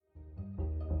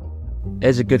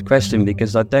It's a good question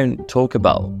because I don't talk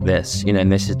about this,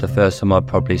 and this is the first time I've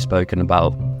probably spoken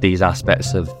about these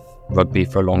aspects of rugby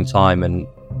for a long time, and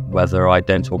whether I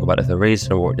don't talk about it for a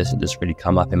reason or it doesn't just really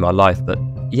come up in my life. But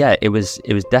yeah, it was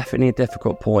definitely a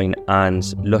difficult point, and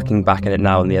looking back at it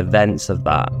now and the events of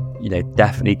that,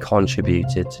 definitely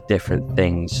contributed to different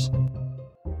things.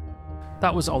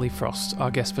 That was Ollie Frost,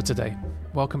 our guest for today.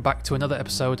 Welcome back to another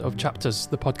episode of Chapters,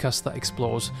 the podcast that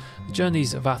explores the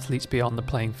journeys of athletes beyond the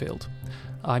playing field.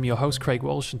 I'm your host, Craig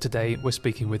Walsh, and today we're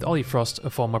speaking with Ollie Frost, a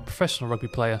former professional rugby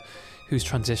player who's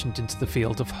transitioned into the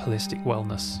field of holistic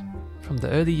wellness. From the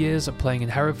early years of playing in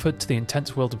Hereford to the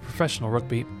intense world of professional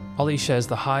rugby, Ollie shares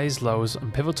the highs, lows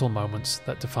and pivotal moments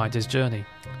that defined his journey.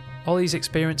 Ollie's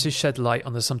experiences shed light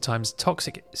on the sometimes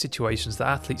toxic situations that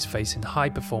athletes face in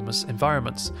high-performance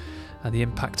environments and the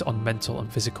impact on mental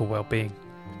and physical well-being.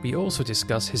 We also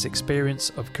discuss his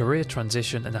experience of career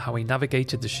transition and how he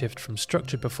navigated the shift from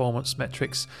structured performance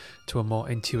metrics to a more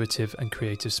intuitive and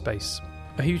creative space.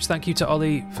 A huge thank you to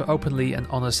Ollie for openly and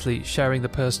honestly sharing the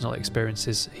personal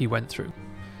experiences he went through.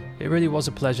 It really was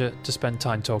a pleasure to spend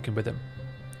time talking with him.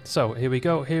 So here we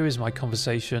go, here is my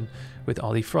conversation with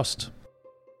Ollie Frost.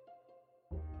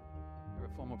 You're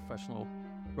a former professional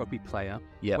rugby player.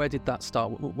 Yeah. Where did that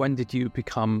start? When did you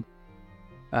become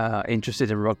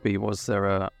interested in rugby? Was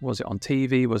it on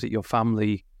TV? Was it your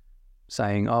family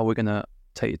saying, "Oh, we're going to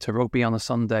take you to rugby on a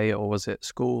Sunday," or was it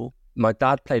school? My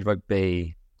dad played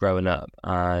rugby growing up,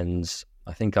 and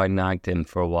I think I nagged him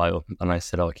for a while, and I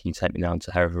said, "Oh, can you take me down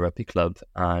to Hereford Rugby Club?"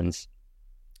 And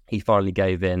he finally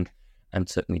gave in and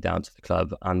took me down to the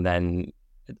club. And then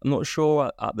I'm not sure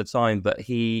at the time, but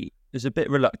he was a bit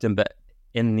reluctant. But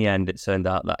in the end, it turned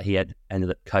out that he had ended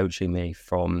up coaching me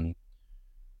from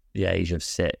the age of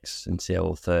 6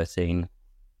 until 13.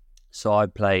 So I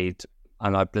played,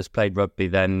 and I just played rugby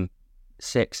then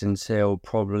 6 until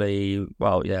probably,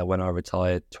 when I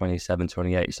retired, 27,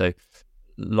 28. So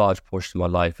large portion of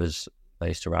my life was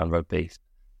based around rugby.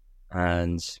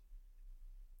 And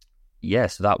yeah,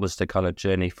 so that was the kind of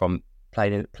journey from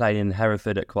playing in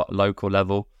Hereford at quite a local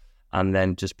level, and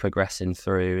then just progressing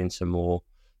through into more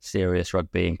serious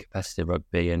rugby and competitive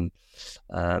rugby. And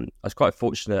I was quite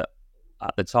fortunate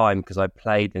at the time because I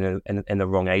played in the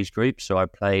wrong age group. So I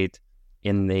played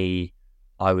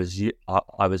I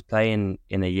was playing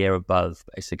in a year above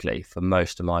basically for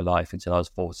most of my life until I was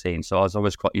 14. So I was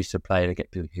always quite used to playing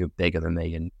against people who were bigger than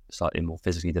me and slightly more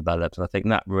physically developed. And I think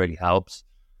that really helps,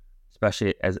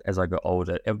 especially as I got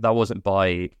older. That was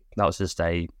just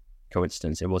a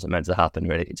coincidence. It wasn't meant to happen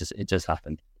really. It just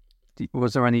happened.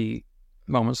 Was there any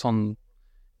moments on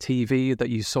TV that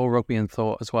you saw rugby and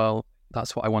thought as well,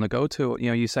 that's what I want to go to?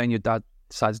 You're saying your dad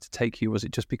decided to take you. Was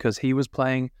it just because he was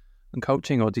playing and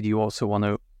coaching, or did you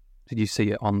also did you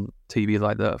see it on TV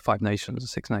like the Five Nations, the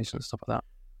Six Nations, stuff like that?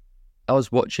 I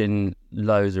was watching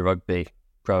loads of rugby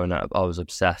growing up. I was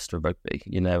obsessed with rugby,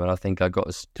 and I think I got...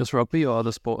 Just rugby or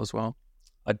other sport as well?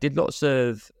 I did lots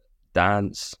of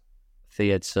dance,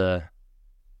 theatre,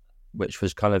 which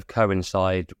was kind of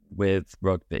coincide with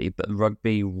rugby, but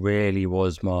rugby really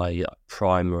was my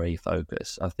primary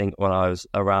focus. I think when I was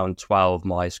around 12,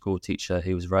 my school teacher,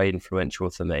 who was very influential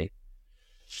for me,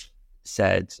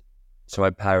 said to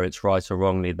my parents, right or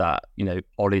wrongly, that,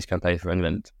 Ollie's can play for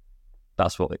England.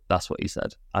 That's what he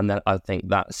said. And then I think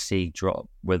that seed drop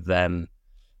with them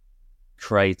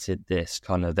created this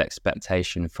kind of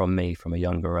expectation from me from a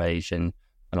younger age. And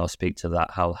I'll speak to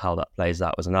that, how that plays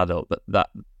out as an adult. But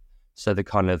so the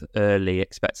kind of early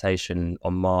expectation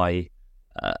on my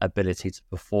ability to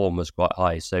perform was quite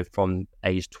high. So from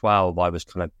age 12, I was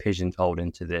kind of pigeonholed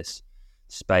into this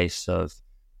space of,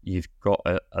 you've got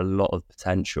a lot of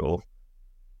potential.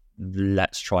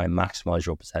 Let's try and maximize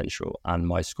your potential. And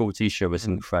my school teacher was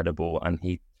incredible, and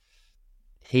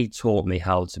he taught me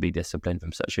how to be disciplined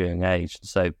from such a young age.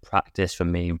 So practice for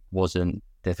me wasn't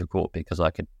difficult because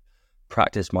I could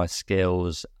practice my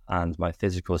skills and my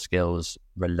physical skills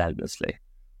relentlessly.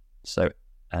 So,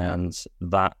 and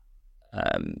that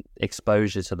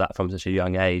exposure to that from such a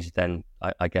young age then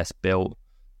I guess built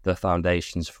the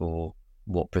foundations for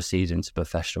what proceeded into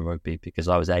professional rugby, because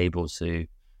I was able to,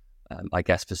 I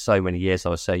guess for so many years, I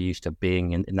was so used to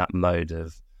being in that mode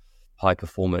of high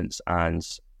performance and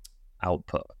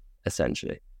output,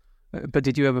 essentially. But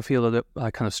did you ever feel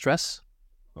a kind of stress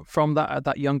from that at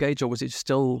that young age, or was it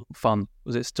still fun?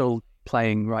 Was it still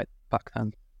playing right back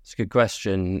then? It's a good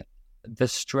question. The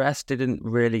stress didn't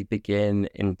really begin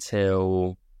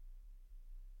until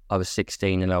I was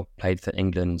 16 and I played for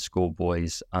England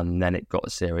schoolboys, and then it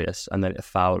got serious, and then it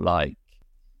felt like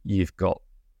you've got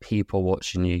people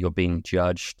watching you, you're being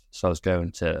judged. So I was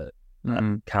going to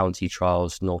county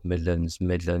trials, North Midlands,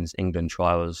 England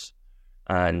trials,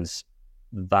 and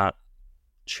that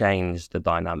changed the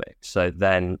dynamic. So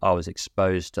then I was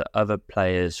exposed to other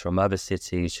players from other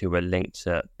cities who were linked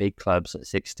to big clubs at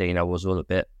 16. I was all a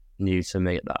bit new to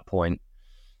me at that point.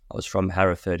 I was from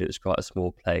Hereford. It was quite a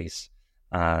small place,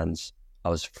 and I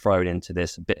was thrown into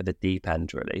this a bit of the deep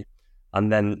end, really.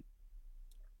 And then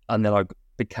I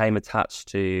became attached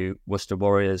to Worcester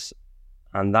Warriors,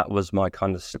 and that was my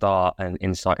kind of start and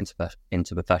insight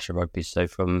into professional rugby. So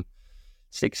from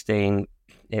 16,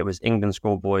 it was England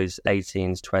schoolboys,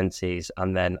 18s, 20s,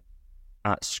 and then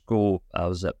at school, I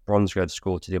was at Bromsgrove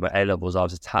School to do my A-levels. I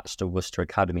was attached to Worcester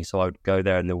Academy, so I would go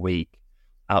there in the week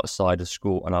outside of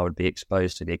school, and I would be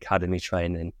exposed to the academy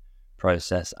training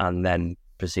process, and then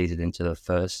proceeded into the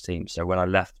first team. So when I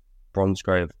left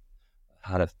Bromsgrove,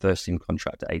 I had a first team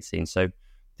contract at 18. So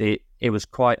it was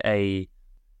quite a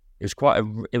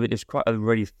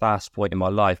really fast point in my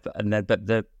life. But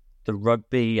the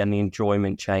rugby and the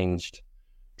enjoyment changed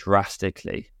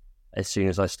drastically as soon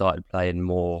as I started playing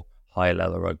more higher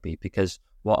level rugby, because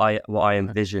what I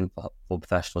envisioned for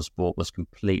professional sport was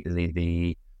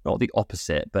completely not the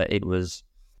opposite, but it was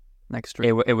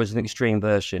extreme. It was an extreme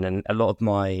version, and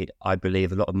I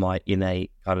believe a lot of my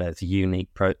innate kind of unique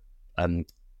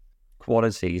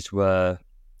qualities were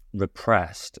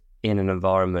repressed in an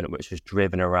environment which was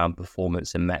driven around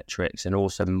performance and metrics, and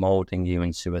also molding you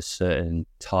into a certain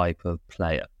type of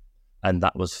player. And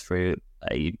that was through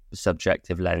a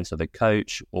subjective lens of a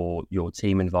coach or your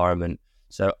team environment.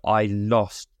 So I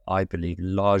lost, I believe,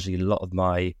 largely a lot of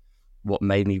what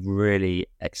made me really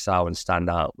excel and stand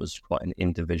out was quite an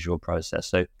individual process.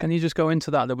 So can you just go into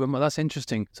that a little bit more? That's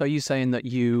interesting. So are you saying that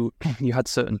you had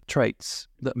certain traits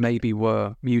that maybe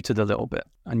were muted a little bit,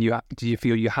 and do you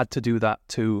feel you had to do that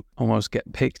to almost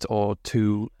get picked or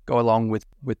to go along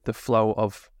with the flow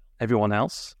of everyone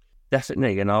else?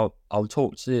 Definitely, and I'll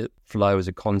talk to flow as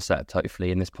a concept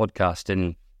hopefully in this podcast.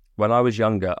 And when I was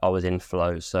younger, I was in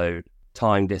flow, so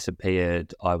time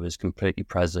disappeared. I was completely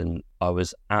present. I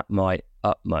was at my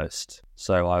utmost.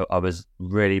 So I was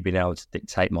really being able to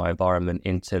dictate my environment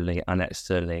internally and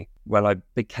externally. When I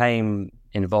became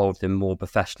involved in more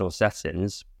professional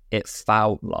settings, it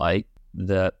felt like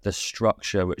the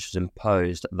structure which was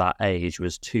imposed at that age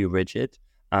was too rigid,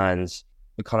 and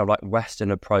the kind of like Western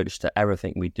approach to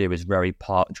everything we do is very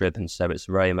part driven. So it's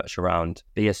very much around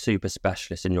be a super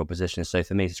specialist in your position. So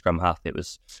for me, to scrum half, it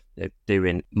was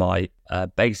doing my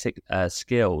basic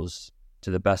skills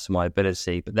to the best of my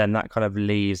ability. But then that kind of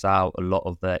leaves out a lot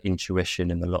of the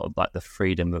intuition and a lot of like the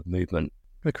freedom of movement.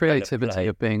 The creativity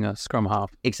of being a scrum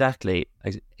half. Exactly.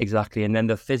 And then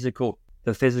the physical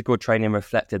training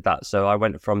reflected that. So I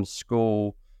went from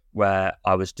school where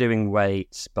I was doing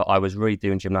weights, but I was really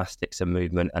doing gymnastics and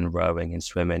movement and rowing and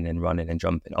swimming and running and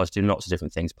jumping. I was doing lots of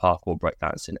different things, parkour,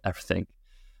 breakdancing, everything.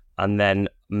 And then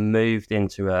moved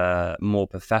into a more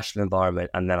professional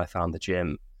environment, and then I found the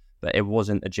gym. But it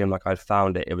wasn't a gym like I'd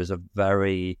found it. It was a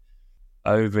very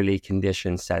overly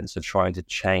conditioned sense of trying to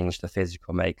change the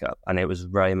physical makeup. And it was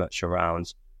very much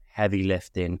around heavy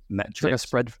lifting, metrics.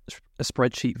 It's like a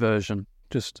spreadsheet version.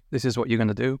 Just, this is what you're going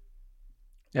to do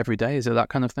every day. Is it that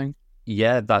kind of thing?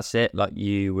 Yeah, that's it. Like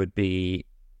you would be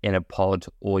in a pod,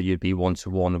 or you'd be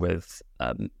one-to-one with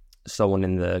someone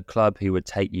in the club who would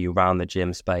take you around the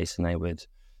gym space, and they would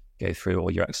go through all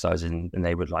your exercises, and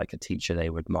they would, like a teacher, they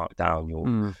would mark down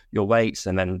your weights,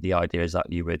 and then the idea is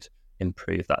that you would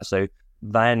improve that. So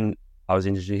then I was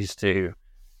introduced to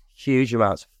huge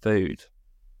amounts of food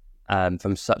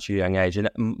from such a young age, and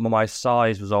my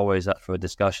size was always up for a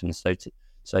discussion.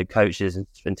 So coaches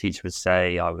and teachers would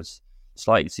say I was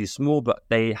slightly too small, but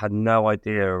they had no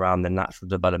idea around the natural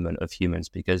development of humans,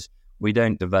 because we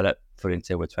don't develop fully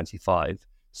until we're 25.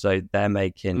 So they're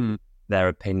making their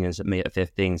opinions at me at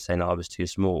 15, saying I was too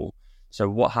small. So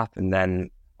what happened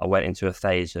then, I went into a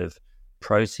phase of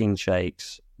protein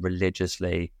shakes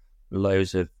religiously,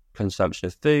 loads of consumption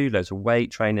of food, loads of weight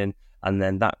training, and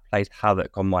then that played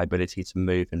havoc on my ability to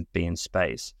move and be in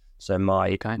space. So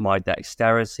my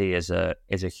dexterity as a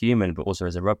human, but also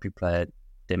as a rugby player,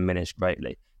 diminished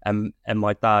greatly. And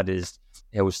my dad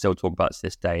he'll still talk about to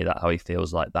this day that how he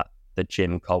feels like that the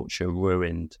gym culture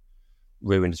ruined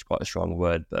is quite a strong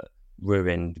word, but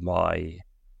ruined my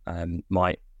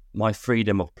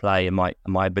freedom of play and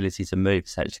my ability to move,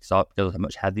 essentially, because I was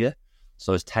much heavier.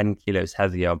 So I was 10 kilos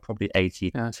heavier. I'm probably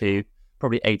 82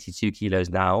 kilos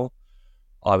now.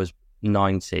 I was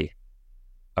 90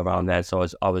 around there. So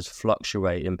I was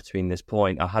fluctuating between this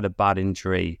point. I had a bad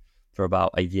injury for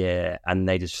about a year, and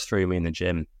they just threw me in the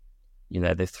gym.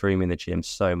 They threw me in the gym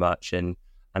so much, and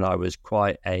I was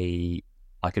quite a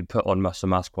I could put on muscle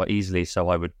mass quite easily, so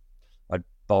I'd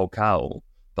bulk out,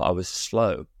 but I was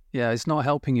slow. Yeah, it's not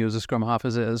helping you as a scrum half,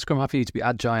 is it? As a scrum half, you need to be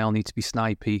agile, need to be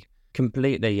snipey.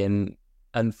 Completely, and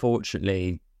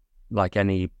unfortunately, like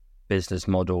any business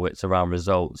model, it's around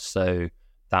results. So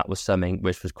that was something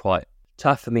which was quite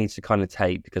tough for me to kind of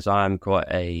take, because I am quite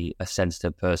a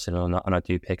sensitive person, and I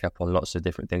do pick up on lots of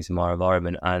different things in my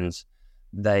environment, and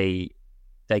they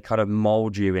kind of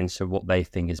mold you into what they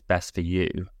think is best for you,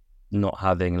 not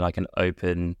having like an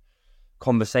open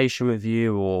conversation with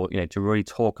you, or to really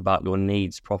talk about your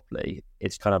needs properly.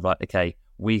 It's kind of like, okay,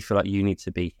 we feel like you need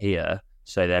to be here,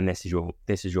 so then this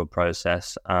is your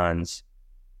process, and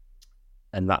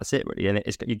that's it really. And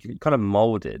you're kind of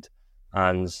molded,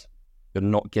 and you're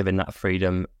not given that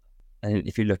freedom. And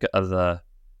if you look at other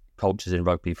cultures in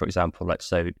rugby, for example, like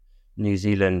so New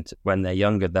Zealand, when they're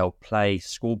younger, they'll play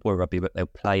schoolboy rugby, but they'll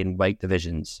play in weight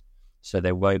divisions, so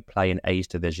they won't play in age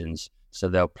divisions. So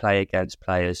they'll play against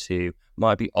players who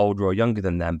might be older or younger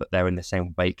than them, but they're in the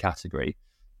same weight category.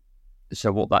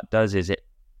 So what that does is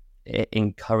it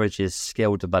encourages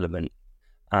skill development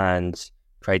and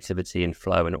creativity and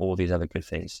flow and all these other good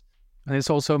things. And it's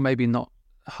also maybe not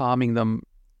harming them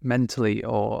mentally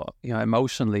or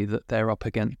emotionally, that they're up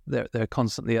against. They're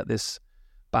constantly at this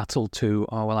battle to,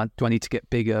 do I need to get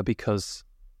bigger because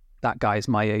that guy's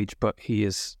my age, but he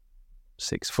is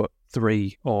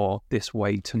 6'3" or this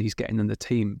weight, and he's getting in the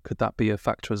team. Could that be a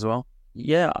factor as well?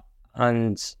 Yeah,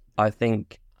 and I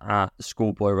think at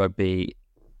schoolboy rugby,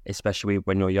 especially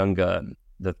when you're younger,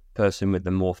 the person with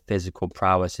the more physical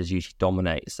prowess is usually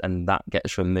dominates, and that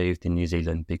gets removed in New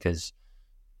Zealand because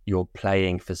you're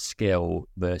playing for skill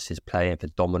versus playing for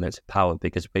dominance and power,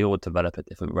 because we all develop at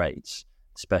different rates,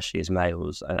 especially as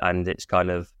males, and it's kind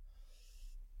of,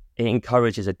 it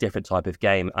encourages a different type of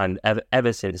game. And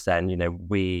ever since then,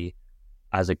 we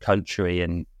as a country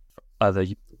and other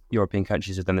European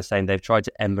countries have done the same. They've tried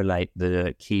to emulate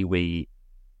the Kiwi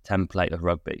template of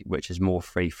rugby, which is more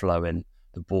free-flowing.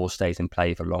 The ball stays in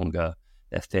play for longer.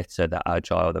 They're fitter, they're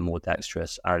agile, they're more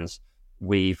dexterous. And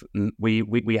we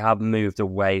have moved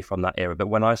away from that era. But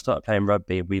when I started playing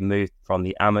rugby, we moved from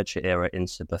the amateur era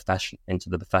into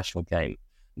the professional game,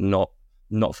 not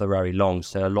for very long.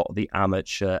 So a lot of the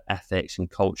amateur ethics and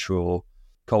cultural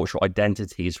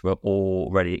identities were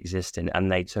already existing,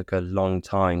 and they took a long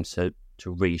time to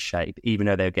reshape, even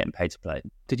though they were getting paid to play.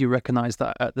 Did you recognise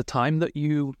that at the time that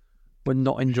you were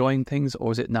not enjoying things,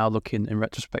 or is it now looking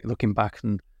back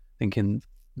and thinking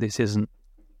this isn't,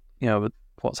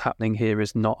 what's happening here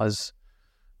is not as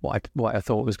what I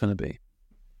thought it was going to be?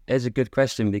 It's a good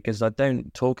question, because I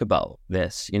don't talk about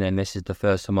this, and this is the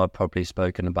first time I've probably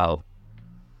spoken about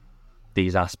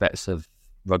these aspects of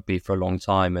rugby for a long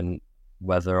time, and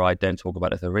whether I don't talk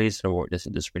about it for a reason or it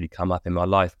doesn't just really come up in my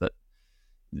life. But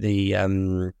it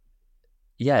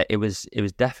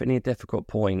was definitely a difficult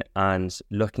point, and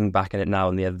looking back at it now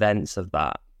and the events of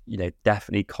that,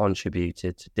 definitely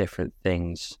contributed to different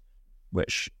things,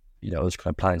 which, I was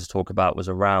kind of planning to talk about, was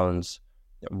around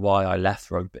why I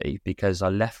left rugby. Because I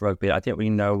left rugby, I didn't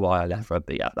really know why I left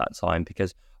rugby at that time,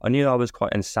 because I knew I was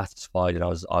quite unsatisfied and I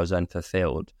was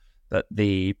unfulfilled. But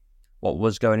what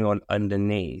was going on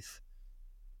underneath,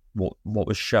 what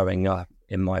was showing up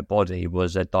in my body,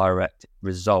 was a direct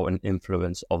result and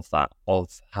influence of that, of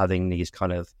having these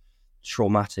kind of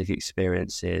traumatic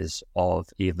experiences of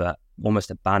either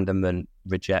almost abandonment,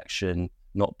 rejection,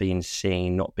 not being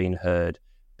seen, not being heard,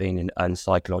 being in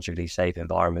unpsychologically safe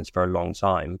environments for a long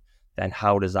time. Then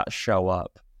how does that show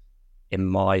up in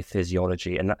my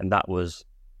physiology? And that was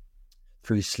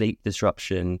through sleep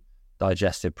disruption,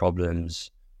 digestive problems,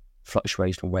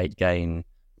 fluctuational weight gain,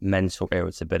 mental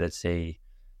irritability.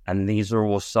 And these are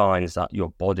all signs that your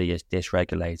body is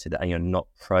dysregulated and you're not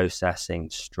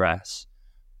processing stress,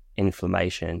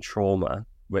 inflammation, and trauma,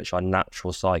 which are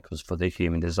natural cycles for the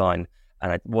human design.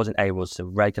 And I wasn't able to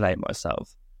regulate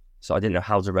myself. So I didn't know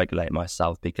how to regulate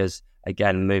myself, because,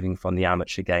 again, moving from the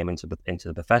amateur game into the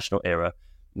professional era,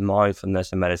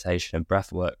 mindfulness and meditation and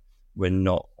breath work were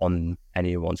not on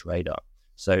anyone's radar.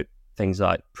 So things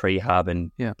like prehab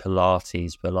and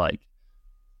Pilates were like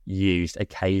used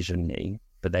occasionally,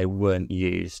 but they weren't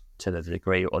used to the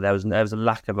degree, or there was a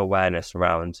lack of awareness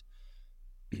around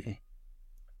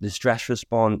the stress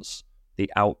response,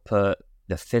 the output,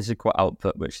 the physical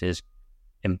output, which is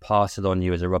imparted on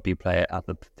you as a rugby player at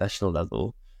the professional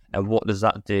level, and what does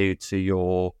that do to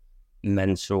your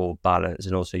mental balance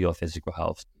and also your physical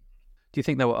health. Do you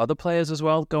think there were other players as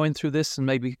well going through this and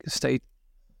maybe stayed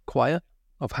quiet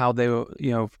of how they were,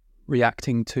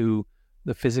 reacting to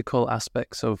the physical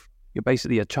aspects of, you're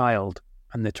basically a child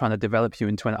and they're trying to develop you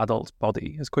into an adult's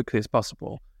body as quickly as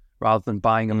possible? rather than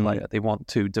buying a player. They want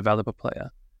to develop a player.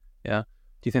 Yeah.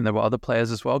 Do you think there were other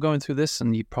players as well going through this,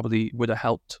 and you probably would have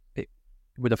helped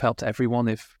everyone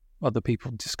if other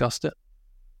people discussed it?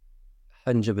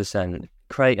 100%.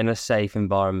 Creating a safe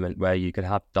environment where you could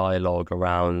have dialogue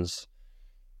around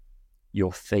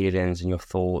your feelings and your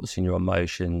thoughts and your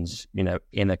emotions,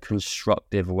 in a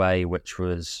constructive way, which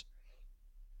was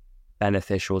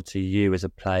beneficial to you as a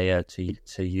player,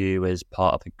 to you as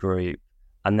part of the group.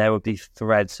 And there would be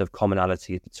threads of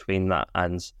commonality between that.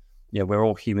 And, we're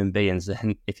all human beings.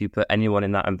 And if you put anyone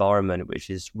in that environment, which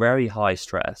is very high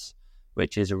stress,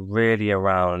 which is really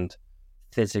around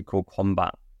physical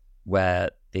combat, where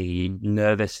the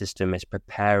nervous system is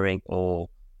preparing or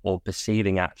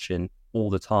perceiving action all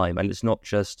the time. And it's not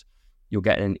just you're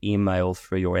getting an email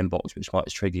through your inbox, which might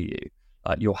trigger you.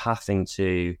 You're having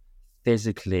to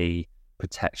physically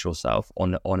protect yourself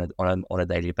on a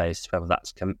daily basis, whether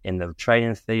that's in the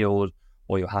training field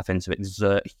or you're having to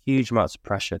exert huge amounts of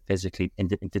pressure physically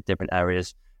into different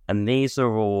areas. And these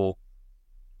are all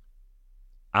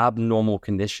abnormal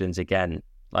conditions. Again,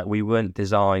 like, we weren't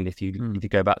designed, if you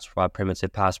go back to our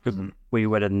primitive past, we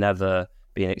would have never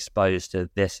been exposed to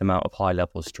this amount of high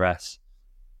level stress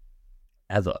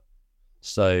ever.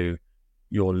 So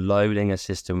you're loading a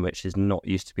system which is not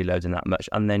used to be loading that much,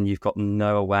 and then you've got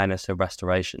no awareness of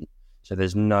restoration. So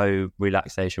there's no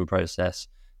relaxation process,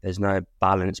 there's no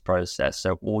balance process.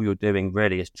 So all you're doing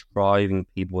really is driving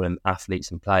people and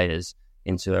athletes and players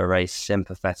into a very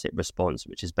sympathetic response,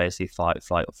 which is basically fight,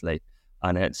 flight, or flee.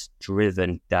 And it's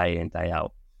driven day in, day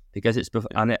out, because it's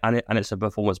a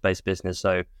performance-based business.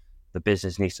 So the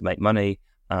business needs to make money,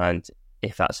 and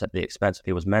if that's at the expense of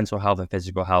people's mental health and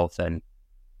physical health, then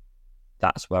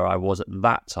that's where I was at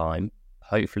that time.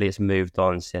 Hopefully it's moved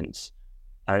on since.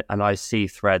 And I see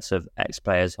threads of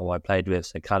ex-players who I played with.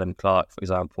 So Callum Clark, for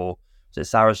example, was at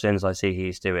Saracens. I see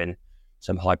he's doing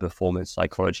some high-performance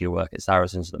psychology work at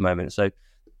Saracens at the moment. So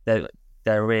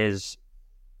there is...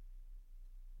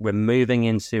 We're moving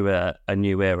into a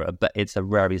new era, but it's a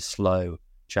very slow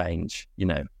change.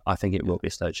 I think it will be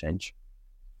a slow change.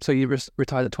 So you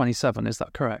retired at 27, is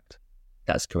that correct?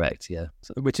 That's correct, yeah.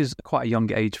 So, which is quite a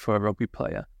young age for a rugby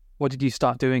player. What did you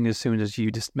start doing as soon as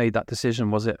you just made that decision?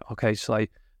 Was it, okay, shall I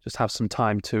just have some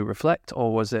time to reflect,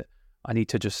 or was it, I need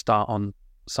to just start on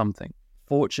something?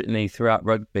 Fortunately, throughout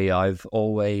rugby, I've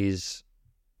always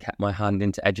kept my hand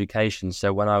into education.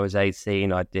 So when I was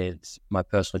 18, I did my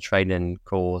personal training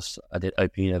course. I did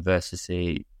Open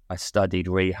University. I studied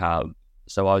rehab.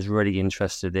 So I was really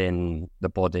interested in the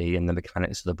body and the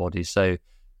mechanics of the body. So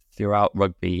throughout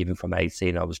rugby, even from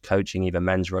 18, I was coaching either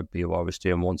men's rugby or I was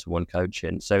doing one-to-one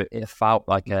coaching. So it felt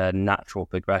like a natural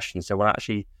progression. So when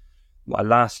my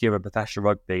last year of professional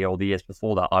rugby, or the years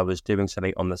before that, I was doing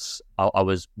something on this. I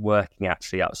was working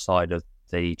actually outside of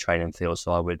the training field.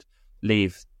 So I would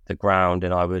leave the ground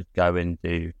and I would go and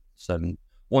do some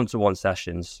one-to-one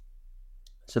sessions.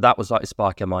 So that was like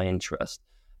sparking my interest.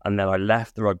 And then I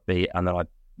left the rugby and then I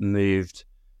moved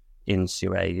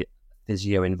into a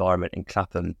physio environment in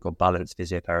Clapham called Balance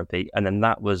Physiotherapy. And then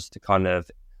that was the kind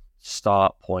of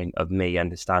start point of me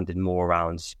understanding more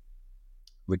around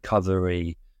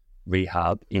recovery,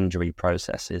 rehab, injury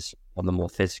processes on the more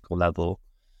physical level.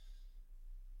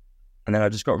 And then I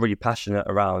just got really passionate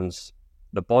around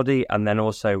the body, and then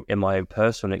also in my own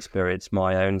personal experience,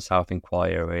 my own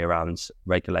self-inquiry around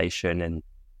regulation and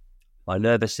my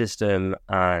nervous system,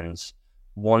 and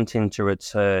wanting to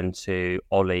return to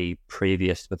Ollie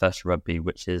previous to professional rugby,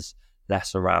 which is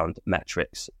less around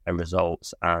metrics and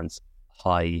results and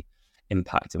high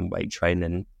impact and weight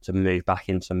training, to move back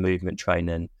into movement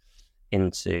training,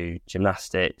 into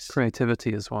gymnastics,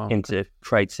 creativity as well, into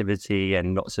creativity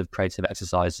and lots of creative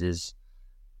exercises.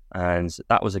 And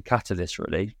that was a catalyst,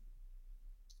 really.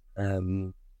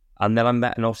 And then I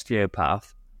met an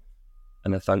osteopath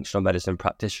and a functional medicine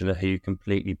practitioner who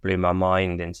completely blew my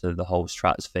mind into the whole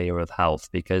stratosphere of health,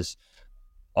 because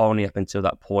only up until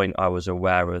that point I was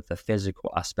aware of the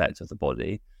physical aspect of the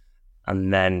body,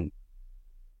 and then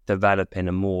developing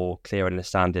a more clear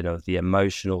understanding of the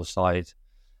emotional side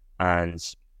and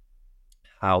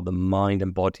how the mind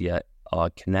and body are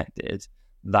connected.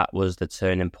 That was the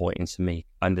turning point into me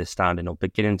understanding, or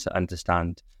beginning to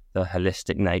understand, the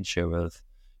holistic nature of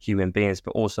human beings,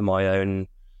 but also my own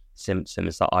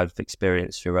symptoms that I've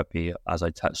experienced through rugby, as I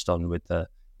touched on with the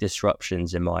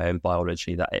disruptions in my own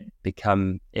biology, that it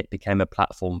became a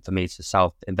platform for me to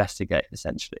self-investigate,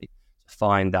 essentially, to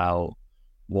find out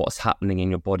what's happening in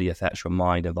your body affects your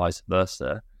mind and vice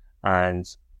versa. And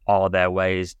are there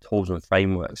ways, tools and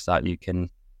frameworks that you can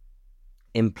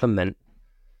implement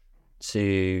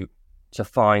to to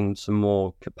find some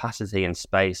more capacity and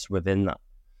space within that.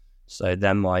 So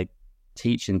then my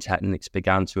teaching techniques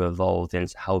began to evolve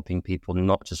into helping people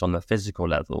not just on the physical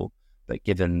level, but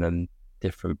giving them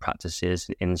different practices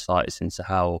and insights into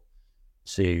how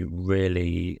to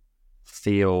really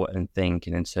feel and think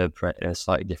and interpret in a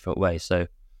slightly different way. So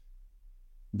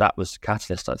that was the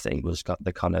catalyst, I think, was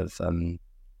the kind of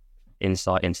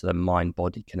insight into the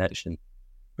mind-body connection.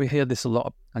 We hear this a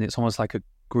lot, and it's almost like a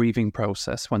grieving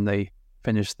process when they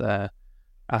finish their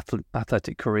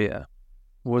athletic career.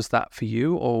 Was that for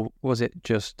you, or was it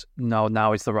just, no,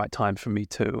 now is the right time for me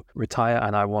to retire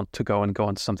and I want to go on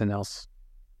to something else?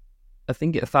 I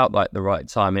think it felt like the right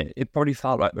time. It probably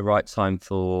felt like the right time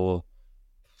for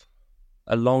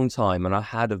a long time, and I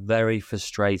had a very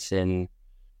frustrating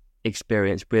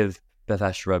experience with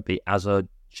professional rugby as a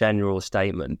general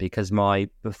statement, because my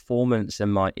performance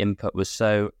and my input was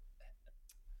so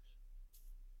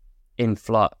in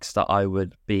flux that I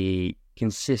would be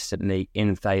consistently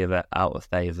in favour, out of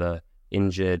favour,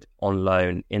 injured, on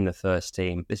loan, in the first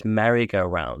team. This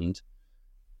merry-go-round,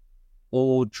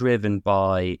 all driven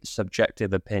by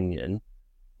subjective opinion,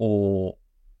 or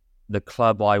the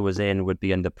club I was in would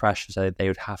be under pressure, so they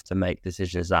would have to make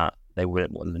decisions that they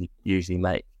wouldn't want to usually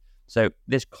make. So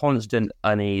this constant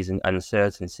unease and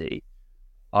uncertainty,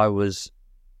 I was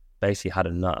basically had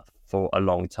enough for a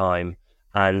long time.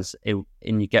 And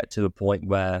you get to a point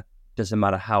where it doesn't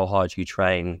matter how hard you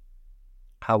train,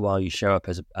 how well you show up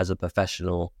as a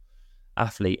professional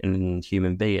athlete and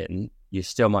human being, you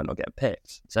still might not get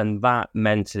picked. And that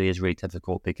mentally is really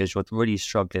difficult, because you're really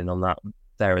struggling on that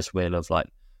Ferris wheel of like,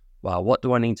 wow, what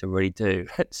do I need to really do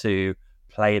to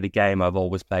play the game I've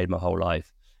always played my whole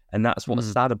life? And that's what's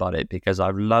sad about it, because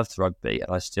I've loved rugby and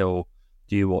I still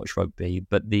do watch rugby,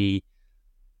 but the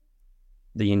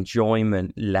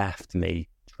enjoyment left me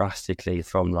drastically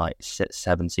from like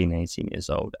 17, 18 years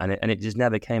old, and it just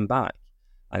never came back.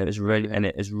 And it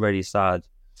was really sad.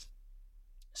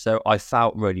 So I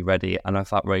felt really ready, and I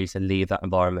felt ready to leave that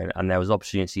environment, and there was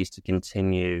opportunities to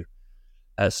continue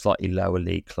at a slightly lower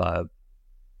league club,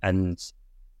 and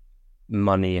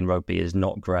money in rugby is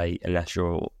not great unless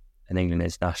you're an England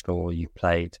international or you've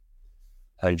played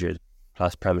 100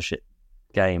 plus Premiership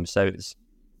games. So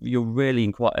you're really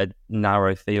in quite a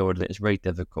narrow field, and it's really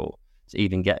difficult to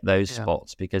even get those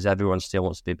spots, because everyone still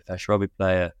wants to be a professional rugby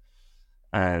player.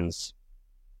 And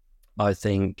I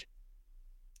think,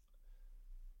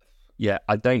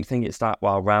 I don't think it's that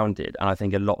well rounded, and I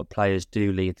think a lot of players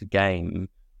do leave the game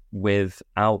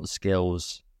without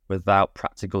skills, without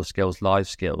practical skills, life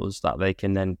skills that they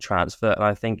can then transfer. And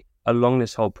I think along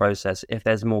this whole process, if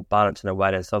there's more balance and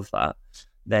awareness of that,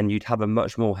 then you'd have a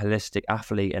much more holistic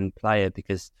athlete and player,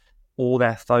 because all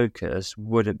their focus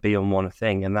wouldn't be on one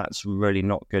thing. And that's really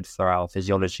not good for our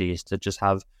physiology, is to just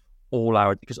have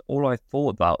because all I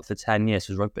thought about for 10 years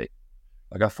was rugby.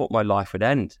 Like, I thought my life would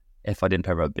end if I didn't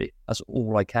play rugby. That's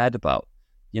all I cared about.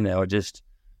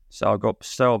 So I got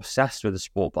so obsessed with the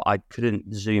sport, but I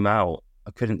couldn't zoom out.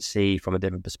 I couldn't see from a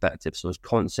different perspective. So I was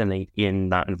constantly in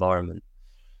that environment.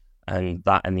 And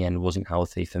that in the end wasn't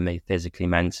healthy for me, physically,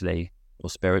 mentally, or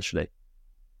spiritually.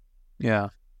 Yeah.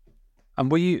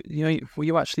 And were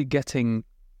you actually getting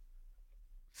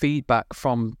feedback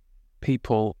from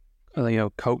people,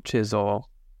 coaches or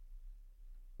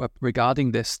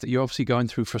regarding this, that you're obviously going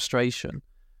through frustration,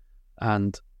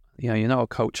 and a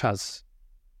coach has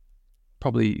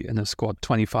probably in a squad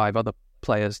 25 other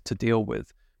players to deal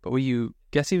with, but were you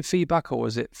getting feedback, or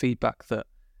was it feedback that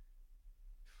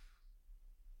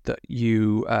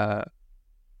you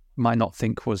might not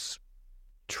think was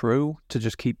true, to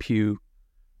just keep you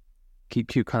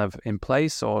kind of in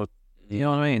place? Or you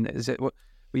know what I mean?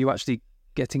 Were you actually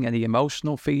getting any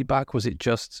emotional feedback? Was it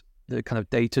just the kind of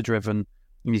data driven,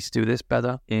 you need to do this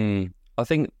better? I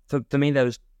think for me there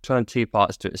was kind of two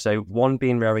parts to it. So one,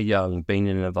 being very young, being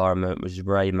in an environment which is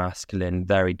very masculine,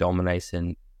 very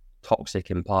dominating,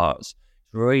 toxic in parts,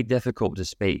 it's really difficult to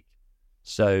speak.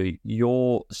 So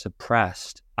you're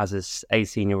suppressed as an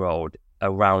 18-year-old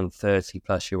around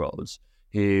 30-plus-year-olds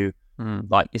who,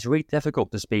 it's really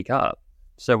difficult to speak up.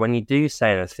 So when you do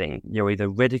say anything, you're either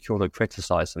ridiculed or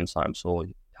criticised sometimes, or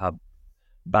have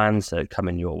banter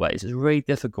coming your way. So it's really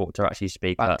difficult to actually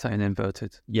speak up. Banter in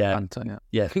inverted. Yeah. Banter,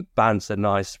 yeah. Banter,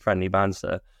 nice, friendly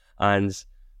banter. And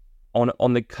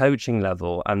on the coaching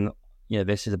level, and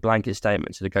this is a blanket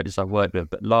statement to the coaches I've worked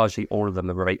with, but largely all of them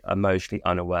are very emotionally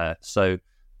unaware. So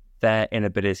their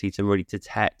inability to really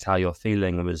detect how you're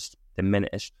feeling was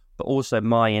diminished, but also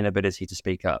my inability to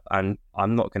speak up. And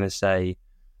I'm not going to say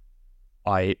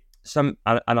I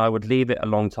would leave it a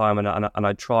long time, and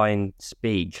I try and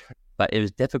speak but it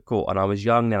was difficult, and I was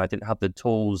young and I didn't have the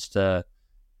tools to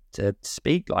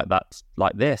speak like that,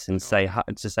 like this, and say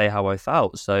how I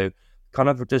felt. So kind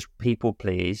of just people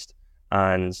pleased,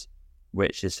 and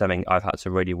which is something I've had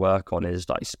to really work on, is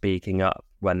like speaking up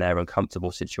when they're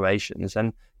uncomfortable situations.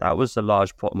 And that was a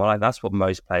large part of my life. That's what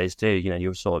most players do.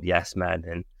 You're sort of yes men,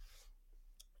 and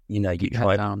you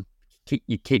try down.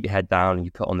 You keep your head down and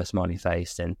you put on the smiley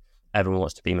face, and everyone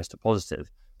wants to be Mr. Positive.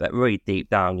 But really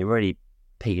deep down, you're really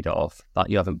peed off that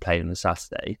you haven't played on a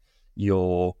Saturday.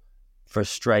 You're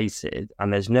frustrated,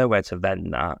 and there's nowhere to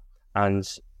vent that. And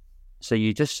so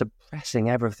you're just suppressing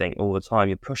everything all the time.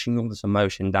 You're pushing all this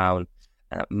emotion down,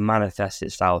 and it manifests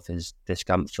itself as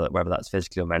discomfort, whether that's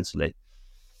physically or mentally.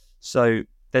 So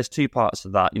there's two parts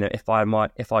of that. If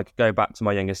I could go back to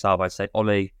my younger self, I'd say,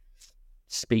 Ollie,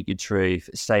 speak your truth,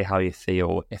 say how you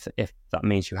feel. If that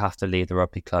means you have to leave the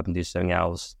rugby club and do something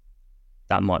else,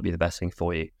 that might be the best thing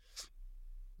for you.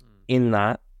 In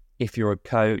that, if you're a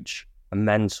coach, a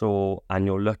mentor, and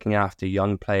you're looking after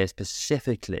young players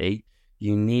specifically,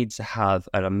 you need to have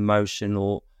an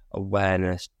emotional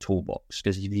awareness toolbox,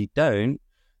 because if you don't,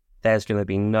 there's going to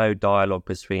be no dialogue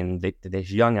between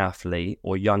this young athlete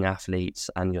or young athletes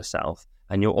and yourself.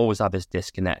 And you'll always have this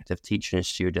disconnect of teacher and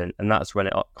student. And that's when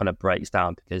it kind of breaks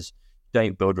down, because you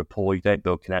don't build rapport, you don't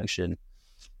build connection.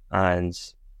 And,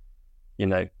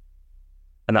 and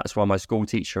that's why my school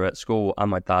teacher at school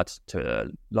and my dad, to a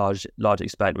large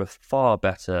extent, were far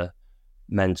better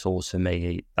mentors for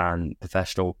me than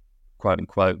professional, quote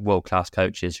unquote, world-class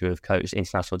coaches who have coached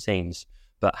international teams,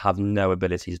 but have no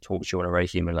ability to talk to you on a very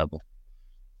human level.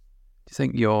 Do you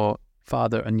think your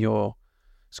father and your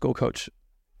school coach,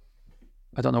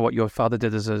 I don't know what your father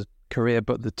did as a career,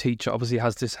 but the teacher obviously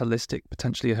has this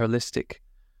potentially holistic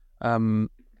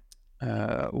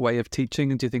way of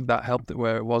teaching. And do you think that helped,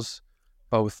 where it was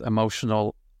both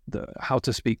emotional, how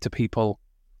to speak to people,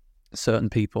 certain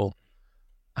people,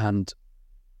 and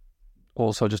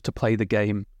also just to play the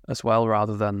game as well,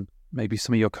 rather than maybe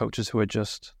some of your coaches who are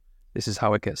just, this is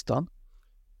how it gets done?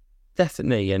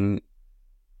 Definitely. And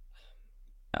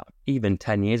even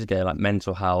 10 years ago, like,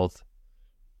 mental health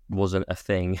wasn't a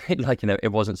thing.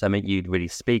 It wasn't something you'd really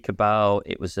speak about.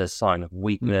 It was a sign of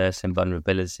weakness and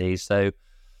vulnerability. So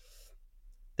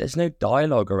there's no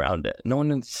dialogue around it. No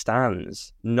one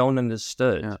understands. No one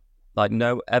understood. Yeah.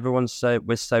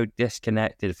 We're so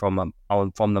disconnected from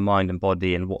the mind and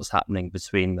body and what's happening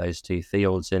between those two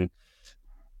fields.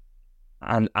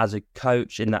 And as a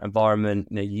coach in that environment,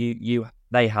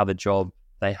 they have a job,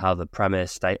 they have a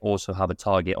premise, they also have a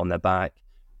target on their back.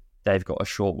 They've got a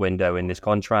short window in this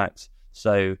contract.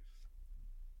 So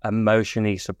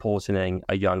emotionally supporting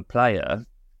a young player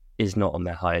is not on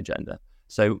their high agenda.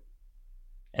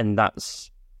 And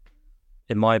that's,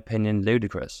 in my opinion,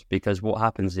 ludicrous, because what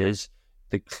happens is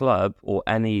the club or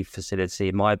any facility,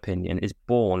 in my opinion, is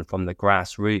born from the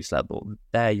grassroots level.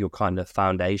 They're your kind of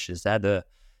foundations.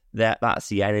 That's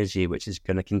the energy which is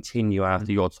going to continue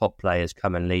after your top players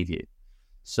come and leave you.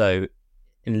 So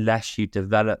unless you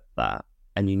develop that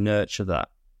and you nurture that,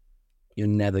 you're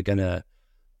never going to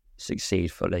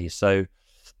succeed fully. So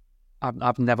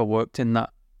I've never worked in that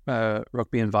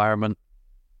rugby environment,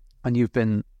 and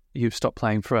you've stopped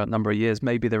playing for a number of years.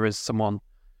 Maybe there is someone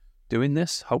doing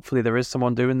this. Hopefully there is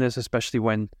someone doing this, especially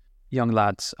when young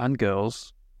lads and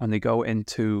girls, when they go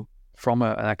from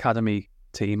an academy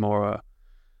team or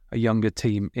a younger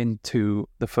team into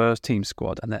the first team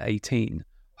squad and they're 18,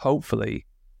 hopefully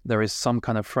there is some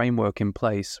kind of framework in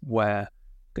place where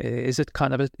is it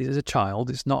a child?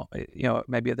 It's not,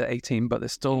 maybe they're 18, but they're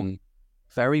still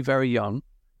very, very young,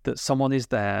 that someone is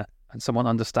there and someone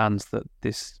understands that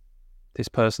this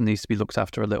person needs to be looked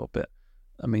after a little bit.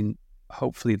 I mean,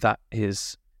 hopefully that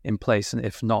is in place. And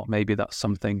if not, maybe that's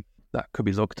something that could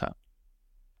be looked at.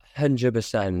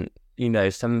 100%.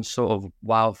 Some sort of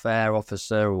welfare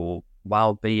officer or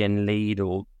well-being lead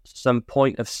or some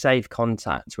point of safe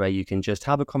contact where you can just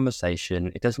have a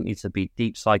conversation. It doesn't need to be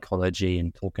deep psychology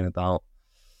and talking about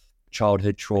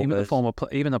childhood trauma.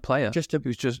 Even a player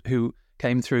who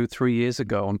came through 3 years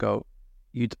ago and go,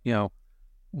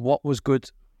 what was good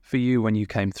for you when you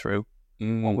came through?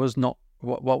 What was not?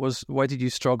 Where did you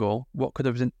struggle? What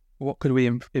could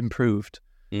we improved?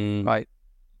 Right.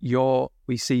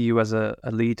 We see you as a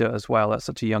leader as well at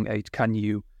such a young age. Can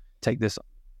you take this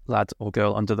lad or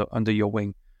girl under your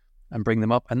wing and bring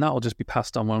them up? And that will just be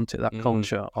passed on, won't it? That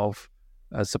culture of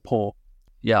support.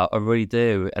 Yeah, I really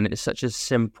do. And it's such a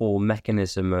simple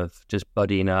mechanism of just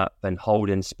buddying up and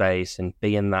holding space and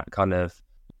being that kind of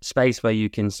space where you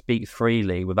can speak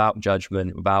freely without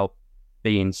judgment, without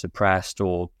being suppressed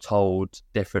or told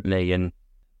differently. And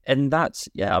And that's,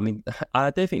 I mean, I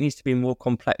don't think it needs to be more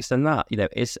complex than that.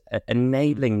 It's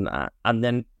enabling that. And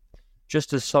then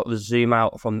just to sort of zoom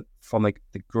out from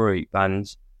the group,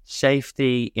 and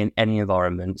safety in any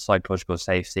environment, psychological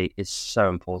safety is so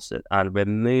important. And we're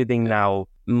moving now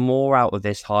more out of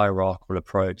this hierarchical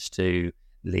approach to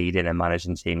leading and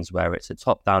managing teams, where it's a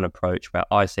top-down approach where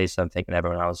I say something and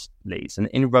everyone else leads. And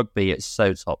in rugby, it's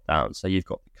so top-down. So you've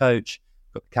got the coach,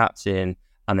 you've got the captain,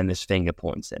 and then there's finger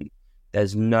pointing.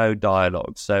 There's no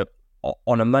dialogue. So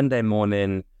on a Monday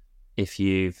morning, if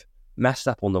you've messed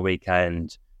up on the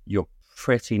weekend, you're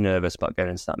pretty nervous about going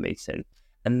into that meeting.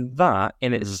 And that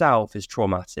in itself is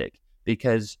traumatic,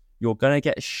 because you're going to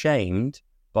get shamed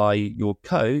by your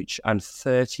coach and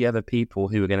 30 other people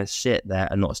who are going to sit there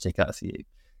and not stick up for you,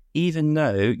 even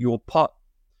though you're part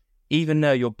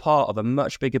of a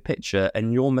much bigger picture,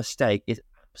 and your mistake is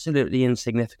absolutely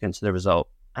insignificant to the result.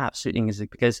 Absolutely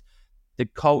insignificant, because the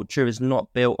culture is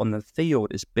not built on the field.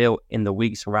 It's built in the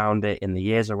weeks around it, in the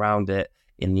years around it,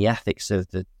 in the ethics of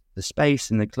the space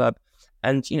in the club.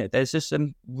 And, there's just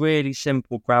some really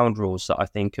simple ground rules that I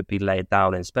think could be laid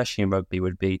down, and especially in rugby,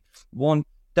 would be: one,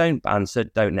 don't banter,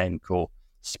 don't name call.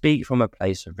 Speak from a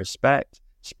place of respect.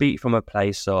 Speak from a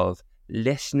place of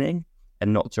listening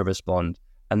and not to respond.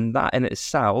 And that in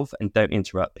itself, and don't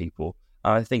interrupt people.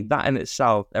 And I think that in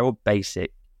itself, they're all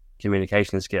basic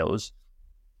communication skills,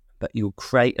 but you'll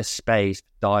create a space for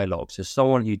dialogue. So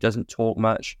someone who doesn't talk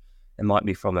much, it might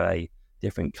be from a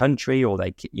different country, or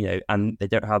they, and they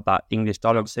don't have that English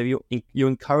dialogue. So you're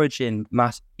encouraging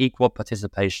mass equal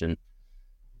participation.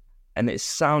 And it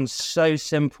sounds so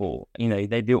simple.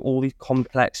 They do all these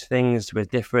complex things with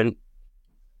different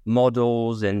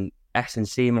models and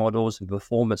S&C models and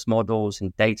performance models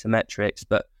and data metrics,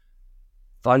 but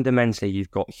fundamentally, you've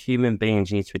got human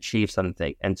beings who need to achieve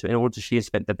something, and in order to achieve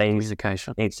something, that they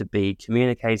need to be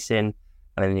communicating,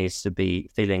 and it needs to be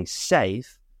feeling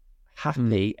safe,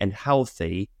 happy, and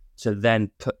healthy to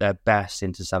then put their best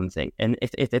into something. And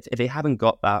if they haven't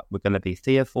got that, we're going to be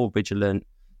fearful, vigilant,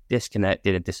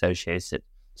 disconnected, and dissociated.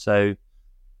 So,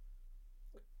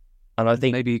 and I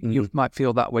think maybe you might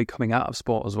feel that way coming out of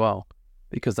sport as well,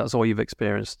 because that's all you've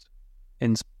experienced.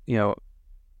 If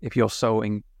you're so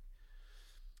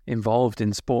involved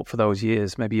in sport for those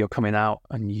years, maybe you're coming out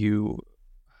and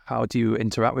how do you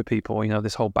interact with people?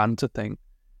 This whole banter thing.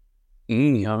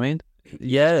 You know what I mean?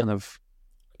 Yeah. Kind of,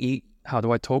 how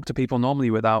do I talk to people normally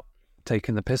without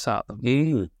taking the piss out of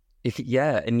them?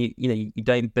 And you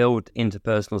don't build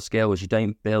interpersonal skills. You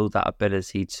don't build that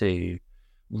ability to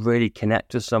really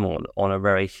connect with someone on a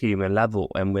very human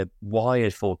level. And we're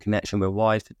wired for connection. We're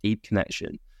wired for deep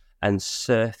connection, and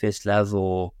surface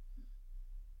level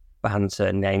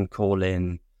banter, name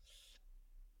calling,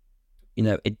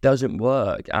 it doesn't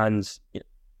work. And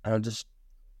I'll just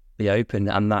be open.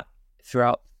 And that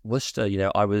throughout Worcester,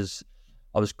 I was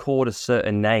called a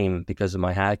certain name because of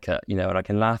my haircut, and I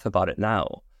can laugh about it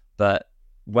now. But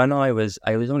when I was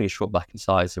only short back in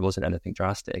size. It wasn't anything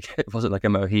drastic. It wasn't like a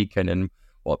Mohican and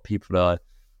what people are,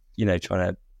 trying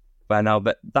to wear now.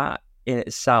 But that in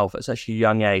itself, at such a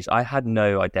young age, I had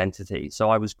no identity. So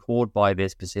I was called by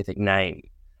this specific name.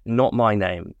 Not my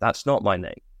name. That's not my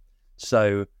name.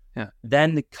 So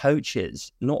then the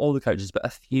coaches, not all the coaches, but a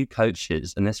few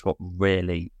coaches, and this is what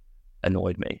really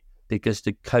annoyed me, because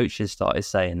the coaches started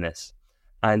saying this.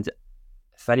 And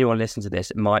if anyone listens to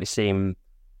this,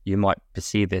 you might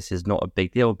perceive this as not a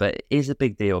big deal, but it is a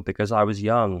big deal, because I was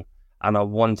young and I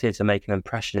wanted to make an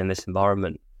impression in this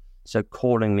environment. So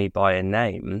calling me by a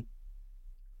name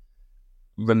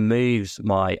removes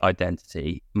my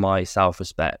identity, my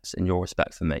self-respect, and your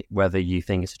respect for me, whether you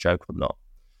think it's a joke or not.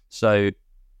 So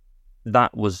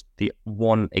that was the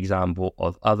one example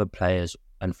of other players,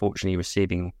 unfortunately,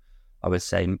 receiving, I would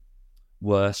say,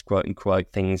 worse, quote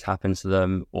unquote, things happen to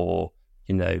them, or,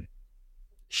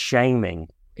 shaming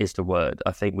is the word.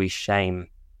 I think we shame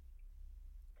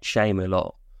a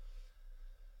lot.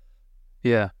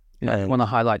 Yeah. I want to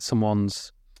highlight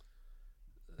someone's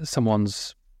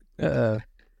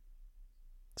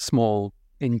small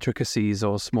intricacies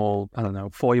or small,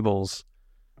 foibles,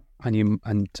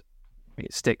 and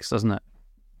it sticks, doesn't it?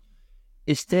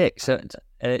 It sticks.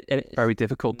 It's very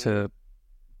difficult to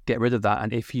get rid of that.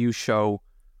 And if you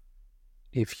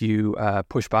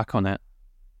push back on it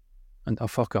and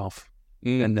fuck off,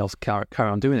 then they'll carry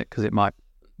on doing it, because it might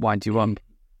wind you up.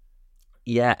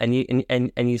 Yeah, and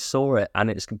you saw it, and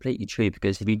it's completely true,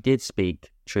 because if you did speak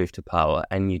truth to power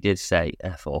and you did say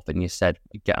F off and you said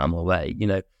get out of my way,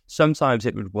 sometimes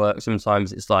it would work,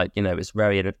 sometimes it's like, it's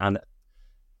very, and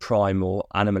primal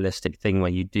animalistic thing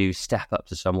where you do step up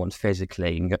to someone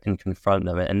physically and confront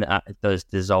them, and that does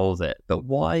dissolve it. But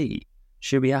why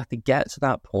should we have to get to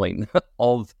that point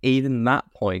of even that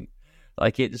point?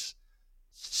 Like, it's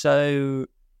so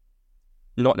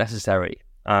not necessary,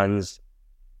 and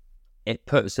it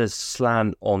puts a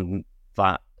slant on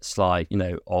that slide,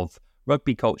 of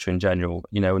rugby culture in general,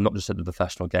 not just at the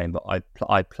professional game, but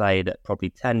I played at probably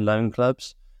 10 loan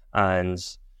clubs, and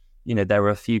there were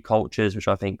a few cultures which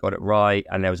I think got it right,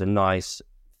 and there was a nice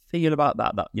feel about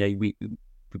that we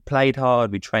played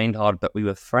hard, we trained hard, but we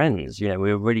were friends. We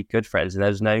were really good friends, and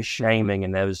there was no shaming,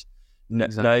 and there was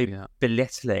no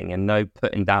belittling, and no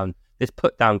putting down. This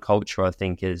put down culture, I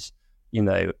think, is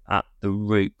at the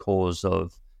root cause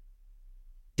of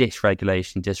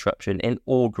dysregulation, disruption in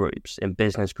all groups, in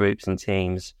business groups and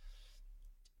teams.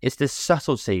 It's the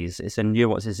subtleties, it's the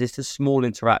nuances, it's the small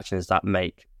interactions that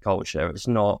make culture. It's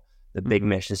not the big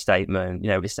mission statement.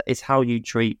 It's how you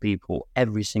treat people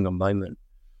every single moment.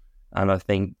 And I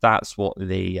think that's what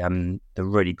the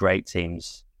really great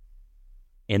teams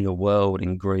in the world,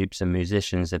 in groups and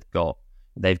musicians have got.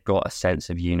 They've got a sense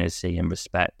of unity and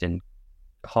respect and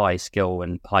high skill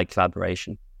and high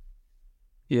collaboration.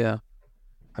 Yeah.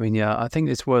 I think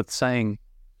it's worth saying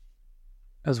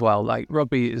as well, like,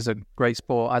 rugby is a great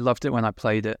sport. I loved it when I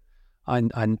played it. I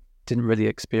didn't really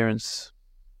experience...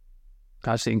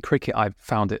 Actually, in cricket, I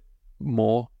found it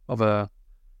more of a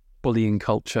bullying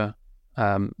culture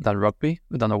than rugby.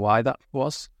 I don't know why that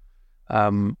was.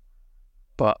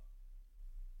 But,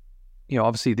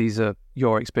 obviously these are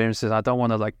your experiences. I don't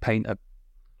want to paint a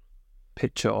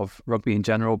picture of rugby in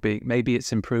general. Maybe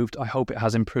it's improved. I hope it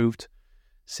has improved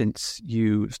since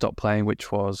you stopped playing,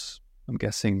 which was, I'm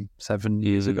guessing, 7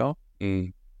 years ago.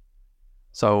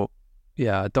 So,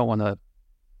 yeah, I don't want to...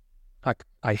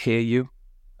 I hear you,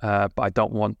 but I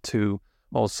don't want to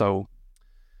also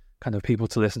kind of people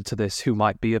to listen to this who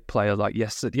might be a player. Like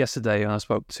yesterday when I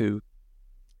spoke to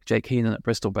Jake Heenan at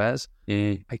Bristol Bears,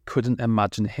 I couldn't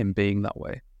imagine him being that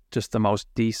way. Just the most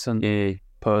decent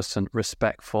person,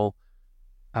 respectful,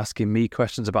 asking me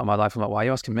questions about my life. I'm like, why are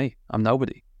you asking me? I'm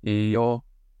nobody.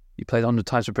 You played 100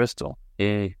 times for Bristol.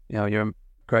 You're a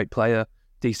great player,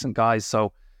 decent guys.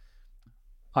 So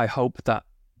I hope that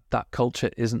culture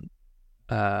isn't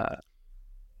there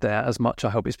as much. I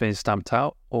hope it's being stamped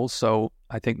out. Also,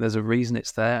 I think there's a reason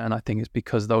it's there, and I think it's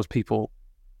because those people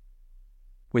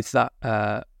with that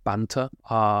banter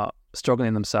are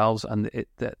struggling themselves, and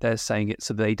they're saying it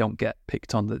so they don't get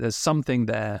picked on. That there's something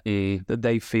there that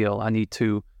they feel, I need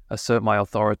to assert my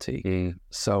authority,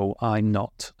 so I'm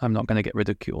not going to get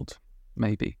ridiculed.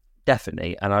 Maybe,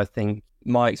 definitely. And I think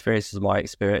my experience is my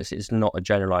experience. It's not a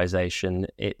generalization.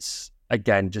 It's,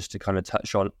 again, just to kind of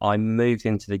touch on, I moved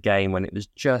into the game when it was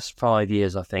just 5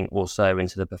 years, I think, or so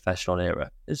into the professional era.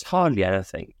 There's hardly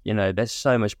anything, there's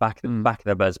so much back of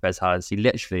the Bears had. See,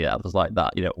 literally, that was like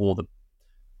that. All the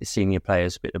senior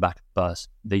players would be at the back of the bus,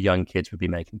 the young kids would be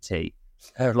making tea.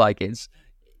 So,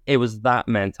 it was that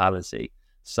mentality.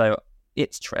 So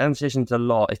it's transitioned a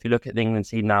lot. If you look at the England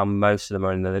team now, most of them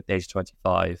are in the age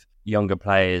 25. Younger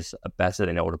players are better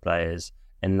than older players,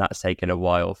 and that's taken a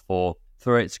while for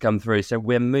it to come through. So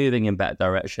we're moving in better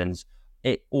directions.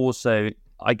 It also,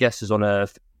 I guess, is on a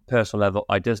personal level,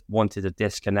 I just wanted to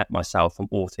disconnect myself from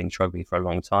all things rugby for a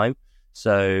long time.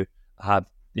 So I have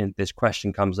this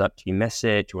question comes up, do you miss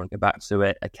it? Do you want to go back to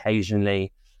it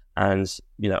occasionally? And,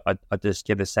 I just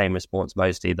give the same response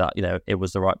mostly that, it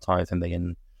was the right time for me,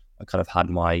 and I kind of had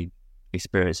my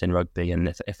experience in rugby. And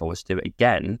if I was to do it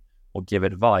again or give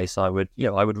advice, I would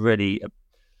really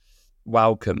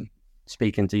welcome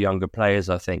speaking to younger players.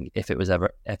 I think if it was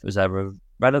ever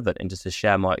relevant, and just to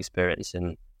share my experience,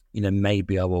 and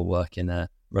maybe I will work in a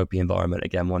rugby environment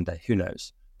again one day. Who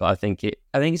knows? But I think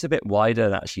it's a bit wider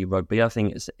than actually rugby. I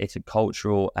think it's a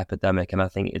cultural epidemic, and I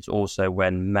think it's also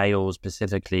when males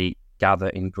specifically gather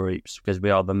in groups, because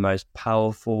we are the most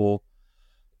powerful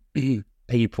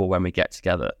people when we get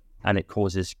together, and it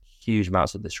causes huge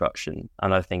amounts of disruption.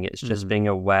 And I think it's just being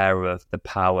aware of the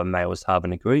power males have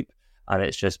in a group, and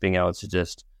it's just being able to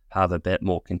just have a bit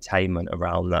more containment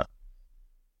around that.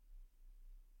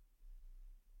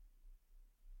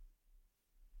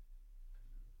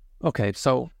 Okay,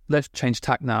 so let's change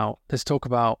tack now. Let's talk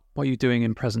about what you're doing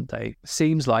in present day.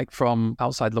 Seems like from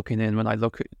outside looking in, when I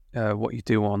look at what you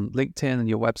do on LinkedIn and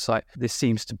your website, this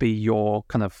seems to be your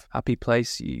kind of happy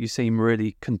place. You seem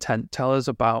really content. Tell us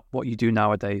about what you do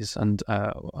nowadays and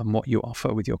what you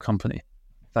offer with your company.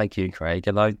 Thank you, Craig.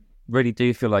 And I really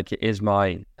do feel like it is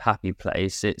my happy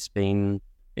place. It's been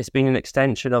an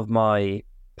extension of my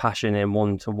passion in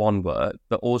one-to-one work,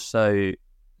 but also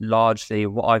largely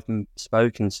what I've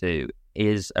spoken to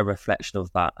is a reflection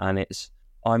of that. And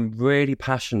I'm really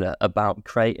passionate about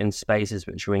creating spaces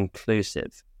which are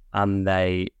inclusive, and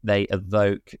they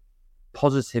evoke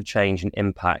positive change and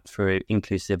impact through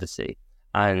inclusivity.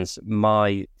 And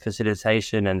my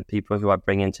facilitation and people who I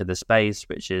bring into the space,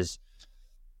 which is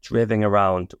driven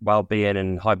around well-being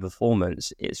and high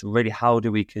performance, it's really how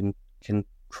do we can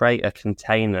create a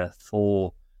container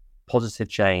for positive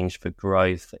change, for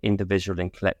growth, for individual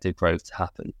and collective growth to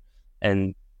happen.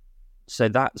 And so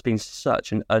that's been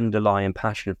such an underlying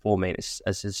passion for me. It's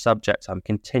as a subject I'm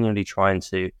continually trying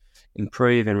to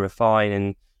improve and refine,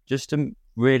 and just to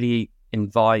really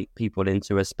invite people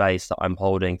into a space that I'm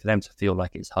holding for them to feel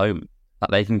like it's home, that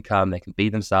they can come, they can be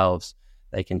themselves,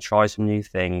 they can try some new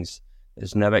things.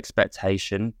 There's no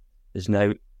expectation. There's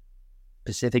no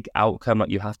specific outcome like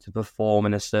you have to perform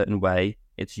in a certain way.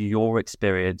 It's your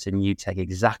experience, and you take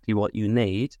exactly what you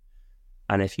need.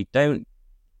 And if it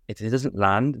doesn't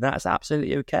land, that's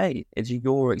absolutely okay. It's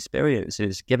your experience.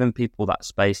 It's giving people that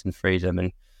space and freedom.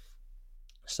 And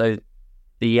so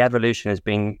the evolution has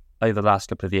been, over the last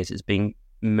couple of years, it's been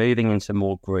moving into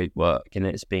more group work, and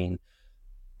it's been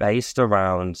based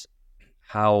around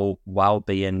how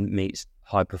well-being meets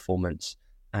high performance,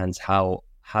 and how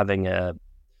having a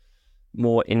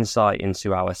more insight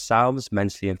into ourselves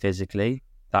mentally and physically,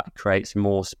 that creates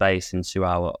more space into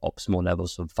our optimal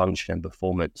levels of function and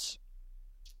performance.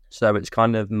 So it's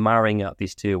kind of marrying up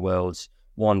these two worlds,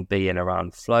 one being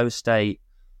around flow state,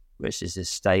 which is this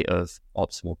state of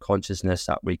optimal consciousness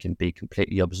that we can be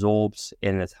completely absorbed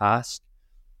in a task,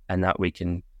 and that we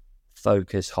can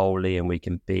focus wholly and we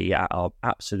can be at our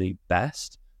absolute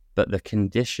best. But the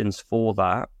conditions for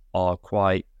that are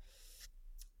quite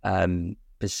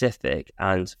specific,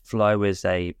 and flow is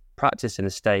a practice in a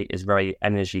state is very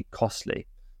energy costly.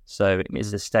 So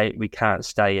it's a state we can't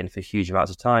stay in for huge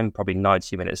amounts of time, probably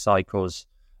 90-minute cycles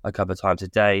a couple of times a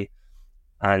day.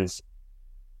 And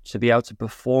to be able to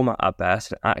perform at our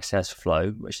best and access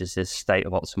flow, which is this state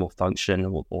of optimal function,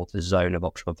 or the zone of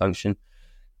optimal function,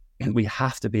 we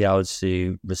have to be able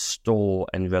to restore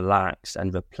and relax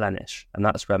and replenish. And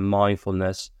that's where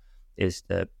mindfulness is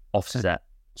the offset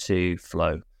to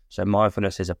flow. So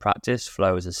mindfulness is a practice,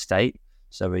 flow is a state.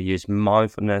 So we use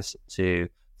mindfulness to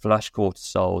flush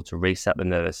cortisol, to reset the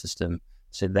nervous system,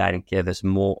 to then give us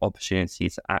more opportunity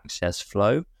to access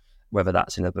flow, whether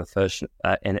that's in a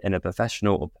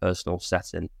professional or personal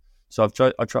setting. So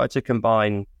I've tried to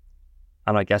combine,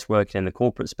 and I guess working in the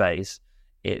corporate space,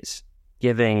 it's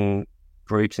giving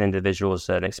groups and individuals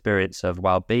an experience of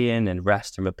well-being and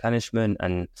rest and replenishment,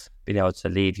 and being able to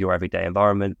leave your everyday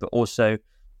environment, but also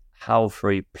how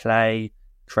through play,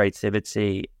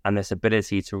 creativity, and this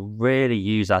ability to really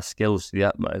use our skills to the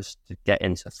utmost to get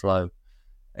into flow.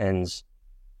 And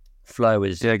flow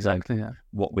is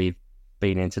what we've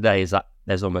been in today, is that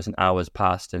there's almost an hour's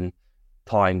passed, and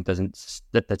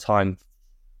the time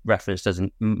reference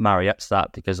doesn't marry up to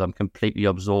that, because I'm completely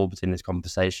absorbed in this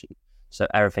conversation. So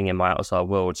everything in my outside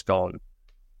world's gone.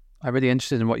 I'm really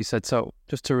interested in what you said. So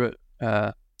just to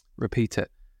repeat it,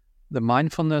 the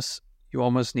mindfulness, you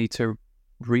almost need to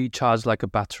recharge like a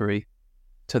battery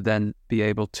to then be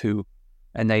able to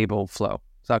enable flow.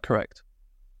 Is that correct?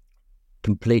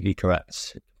 Completely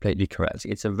correct.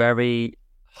 It's a very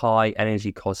high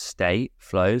energy cost state,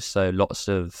 flow. So lots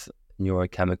of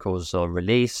neurochemicals are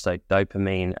released, so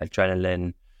dopamine,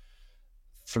 adrenaline,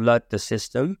 flood the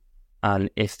system.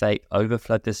 And if they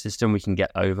overflood the system, we can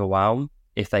get overwhelmed.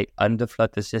 If they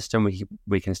underflood the system,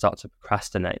 we can start to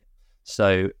procrastinate.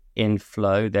 So in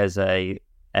flow, there's a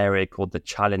area called the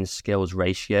challenge skills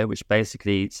ratio, which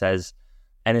basically says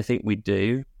anything we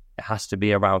do, it has to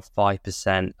be around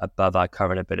 5% above our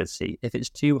current ability. If it's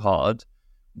too hard,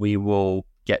 we will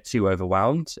get too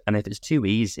overwhelmed. And if it's too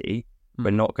easy,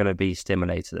 we're not going to be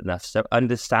stimulated enough. So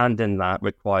understanding that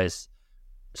requires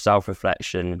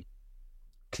self-reflection,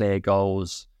 clear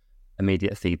goals,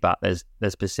 immediate feedback. There's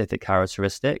specific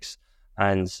characteristics.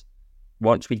 And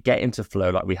once we get into flow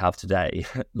like we have today,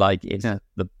 like it's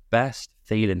the best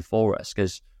feeling for us,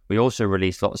 because we also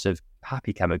release lots of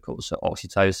happy chemicals, so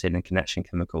oxytocin and connection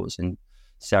chemicals and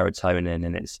serotonin,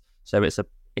 and it's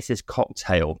this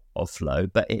cocktail of flow,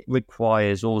 but it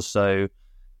requires also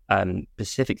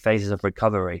specific phases of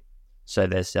recovery. So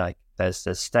there's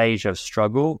the stage of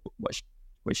struggle,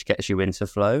 which gets you into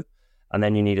flow, and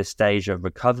then you need a stage of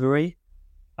recovery,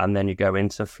 and then you go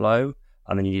into flow,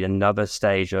 and then you need another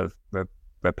stage of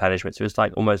replenishment. So it's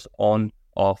like almost on,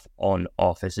 off, on,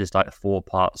 off. It's just like a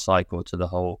 4-part cycle to the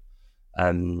whole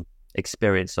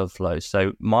experience of flow.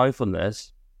 So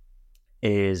mindfulness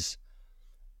is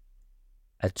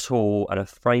a tool and a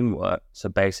framework to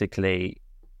basically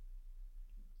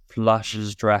flush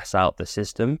stress out the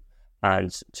system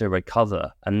and to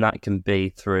recover. And that can be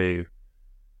through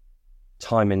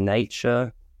time in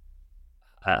nature,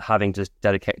 having to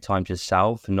dedicate time to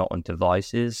self and not on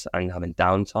devices, and having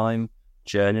downtime,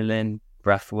 journaling,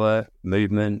 breath work,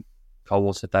 movement, cold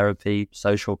water therapy,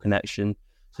 social connection.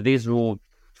 So these are all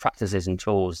practices and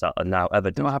tools that are now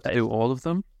evident. You don't have to do all of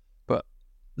them, but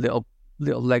little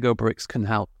Lego bricks can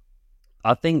help.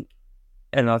 I think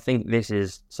this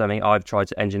is something I've tried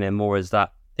to engineer more, is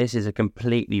that this is a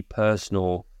completely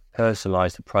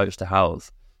personalized approach to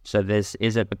health. So this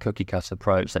isn't a cookie cutter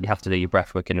approach that you have to do your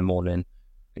breath work in the morning,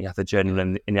 you have to journal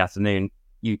in the afternoon.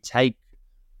 You take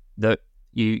the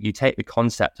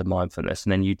concept of mindfulness,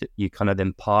 and then you kind of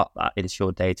impart that into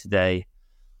your day to day,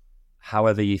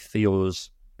 however you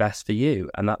feels best for you.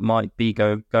 And that might be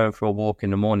going for a walk in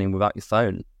the morning without your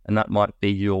phone, and that might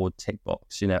be your tick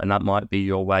box, and that might be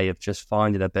your way of just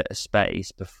finding a bit of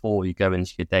space before you go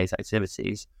into your day's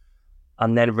activities.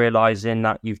 And then realizing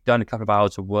that you've done a couple of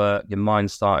hours of work, your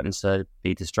mind's starting to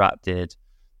be distracted,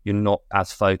 you're not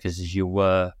as focused as you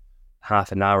were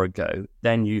half an hour ago,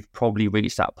 then you've probably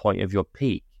reached that point of your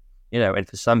peak. And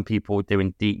for some people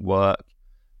doing deep work,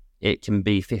 it can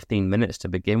be 15 minutes to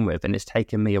begin with. And it's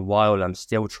taken me a while. I'm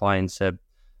still trying to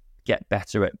get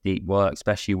better at deep work,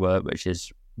 especially work which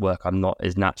is work I'm not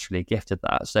as naturally gifted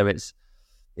at. So it's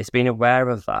being aware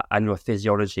of that, and your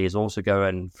physiology is also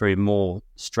going through more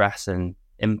stress and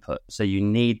input. So you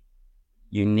need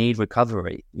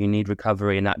recovery. You need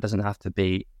recovery, and that doesn't have to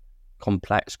be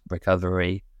complex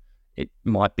recovery. It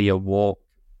might be a walk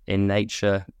in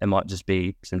nature. It might just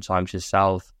be sometimes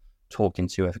yourself talking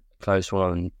to a close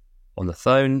one on the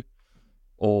phone,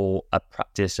 or a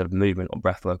practice of movement or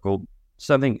breath work, or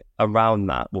something around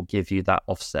that will give you that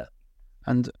offset.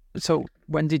 And so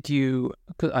when did you,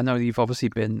 cause I know you've obviously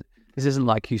been, this isn't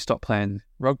like you stopped playing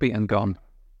rugby and gone,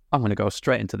 I'm going to go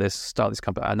straight into this, start this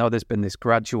company. I know there's been this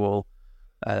gradual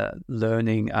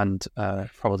learning and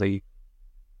probably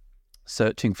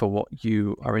searching for what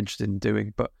you are interested in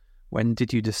doing. But when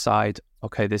did you decide,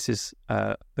 okay, this is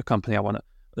the company I want to,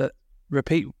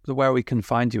 repeat where we can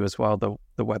find you as well, the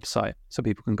website, so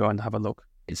people can go and have a look.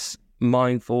 It's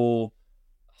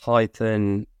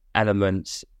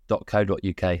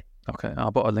mindful-elements.co.uk. Okay,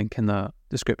 I'll put a link in the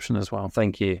description as well.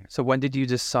 Thank you. So when did you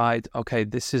decide, okay,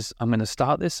 I'm going to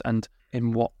start this, and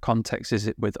in what context? Is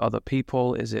it with other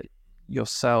people? Is it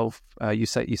yourself? You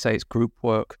say it's group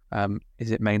work.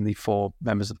 Is it mainly for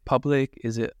members of the public?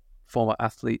 Is it former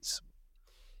athletes?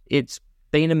 It's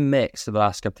been a mix of the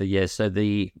last couple of years. So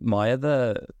the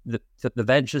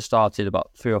venture started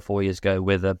about 3 or 4 years ago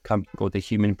with a company called the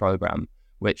Human Program,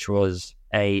 which was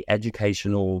a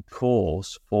educational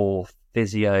course for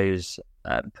physios,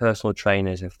 personal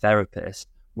trainers and therapists,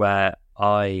 where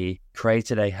I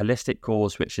created a holistic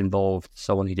course which involved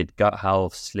someone who did gut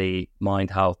health, sleep, mind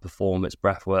health, performance,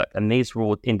 breath work. And these were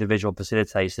all individual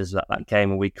facilitators that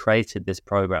came, and we created this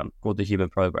program called the Human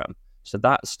Program. So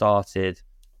that started,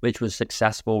 which was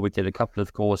successful. We did a couple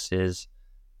of courses,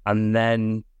 and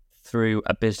then through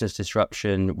a business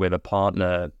disruption with a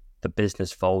partner, the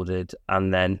business folded.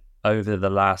 And then over the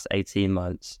last 18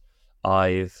 months,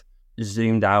 I've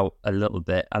zoomed out a little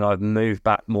bit, and I've moved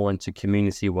back more into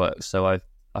community work. So I've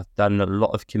done a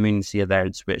lot of community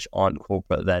events which aren't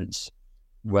corporate events,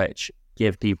 which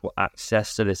give people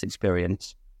access to this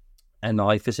experience. And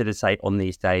I facilitate on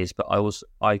these days, but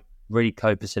I really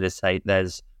co-facilitate.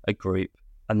 There's a group.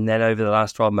 And then over the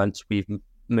last 12 months, we've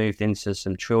moved into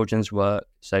some children's work.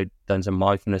 So done some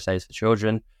mindfulness days for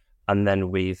children. And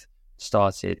then we've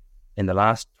started in the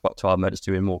last 12 months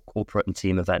doing more corporate and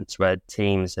team events, where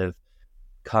teams have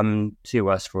come to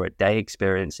us for a day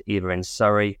experience, either in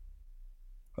Surrey,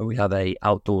 where we have a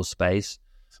outdoor space,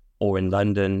 or in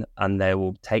London, and we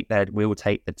will take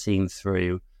the team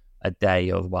through a day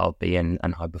of well-being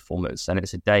and high performance. And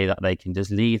it's a day that they can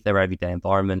just leave their everyday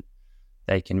environment.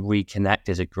 They can reconnect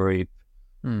as a group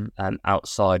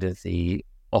outside of the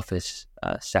office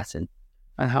setting.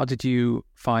 And how did you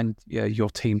find your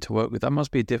team to work with? That must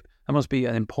be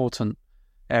an important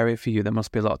area for you. There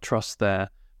must be a lot of trust there,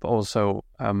 but also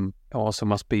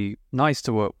must be nice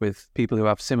to work with people who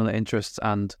have similar interests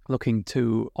and looking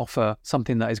to offer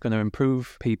something that is going to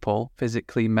improve people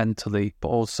physically, mentally, but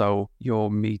also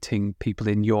you're meeting people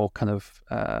in your kind of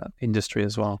industry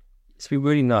as well. It's been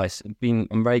really nice.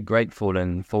 I'm very grateful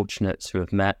and fortunate to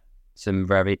have met some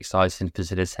very exciting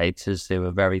facilitators who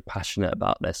are very passionate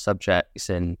about their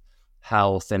subjects and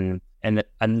health. And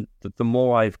the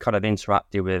more I've kind of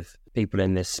interacted with people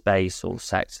in this space or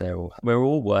sector, or we're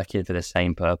all working for the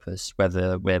same purpose,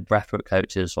 whether we're breathwork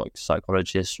coaches or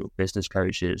psychologists or business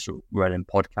coaches or running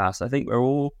podcasts. I think we're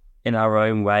all in our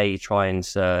own way trying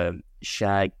to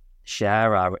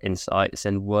share our insights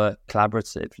and work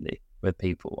collaboratively with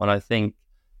people. And I think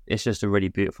it's just a really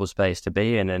beautiful space to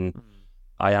be in. And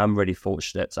I am really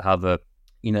fortunate to have a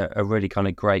really kind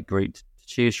of great group to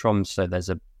choose from. So there's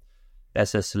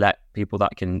a select people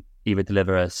that can either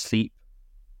deliver a sleep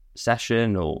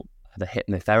session or have a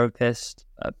hypnotherapist,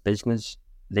 a business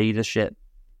leadership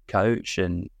coach,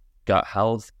 and gut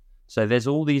health. So there's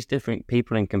all these different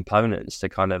people and components to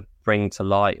kind of bring to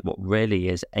light what really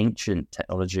is ancient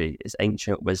technology, is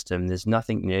ancient wisdom. There's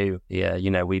nothing new here.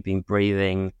 We've been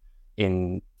breathing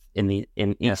in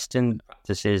Eastern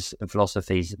practices and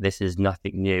philosophies. This is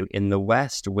nothing new. In the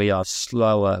West, we are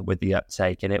slower with the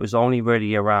uptake, and it was only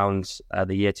really around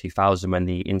the year 2000 when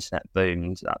the internet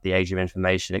boomed, that the age of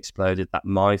information exploded, that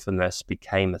mindfulness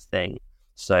became a thing.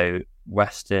 So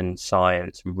Western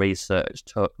science research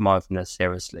took mindfulness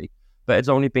seriously, but it's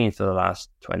only been for the last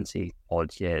 20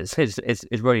 odd years. It's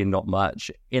really not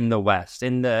much in the West.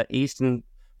 In the Eastern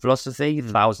philosophy,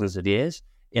 thousands of years.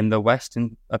 In the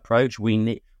Western approach,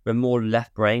 we're more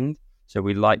left-brained, so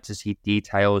we like to see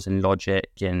details and logic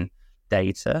and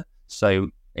data. So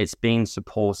it's being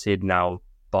supported now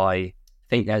by, I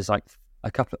think there's like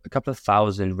a couple of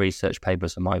thousand research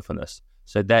papers on mindfulness.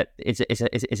 So that it's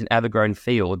an ever-growing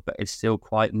field, but it's still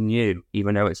quite new,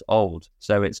 even though it's old.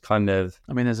 So it's kind of...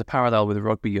 I mean, there's a parallel with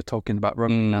rugby. You're talking about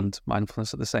rugby and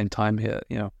mindfulness at the same time here,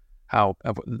 How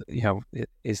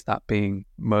is that being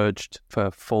merged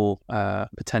for full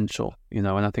potential? And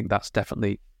I think that's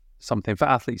definitely something for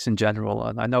athletes in general.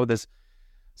 And I know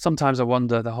sometimes I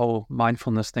wonder, the whole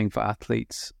mindfulness thing for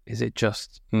athletes, is it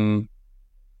just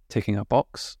ticking a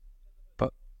box?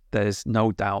 But there's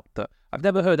no doubt that I've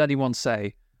never heard anyone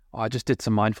say, I just did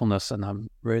some mindfulness and I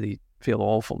really feel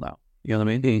awful now. You know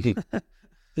what I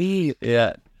mean?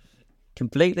 Yeah,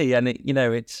 completely. And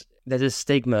there's a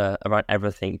stigma around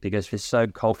everything because we're so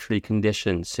culturally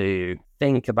conditioned to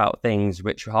think about things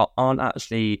which aren't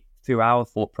actually through our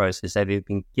thought process. They've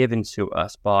been given to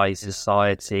us by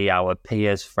society, our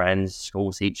peers, friends,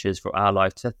 school teachers for our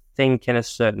life to think in a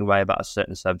certain way about a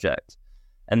certain subject.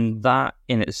 And that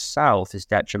in itself is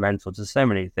detrimental to so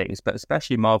many things, but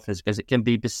especially mindfulness, because it can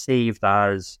be perceived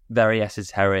as very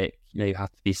esoteric. You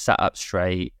have to be sat up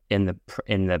straight in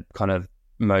the kind of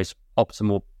most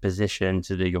optimal position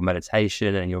to do your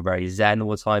meditation, and you're very zen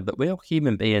all the time. But we're all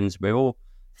human beings. We're all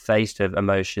faced with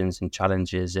emotions and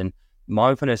challenges, and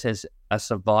mindfulness is a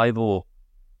survival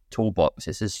toolbox.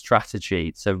 It's a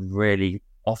strategy to really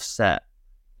offset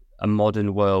a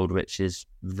modern world which is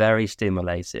very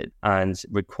stimulated and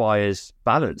requires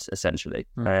balance, essentially.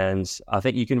 And I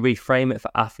think you can reframe it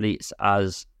for athletes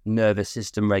as nervous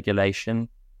system regulation,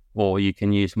 or you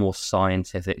can use more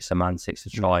scientific semantics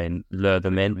to try and lure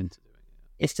them in.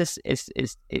 It's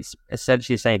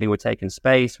essentially the same thing. We're taking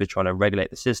space, we're trying to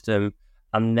regulate the system,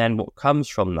 and then what comes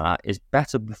from that is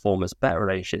better performance, better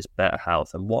relationships, better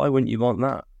health. And why wouldn't you want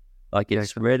that? Like,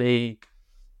 it's really...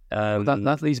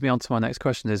 that leads me on to my next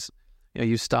question is,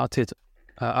 you started,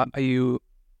 are you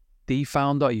the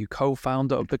founder, are you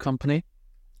co-founder of the company?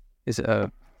 Is it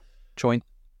a joint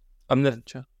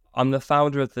venture? I'm the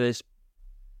founder of this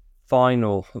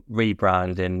final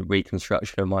rebrand and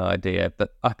reconstruction of my idea,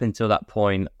 but up until that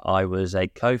point I was a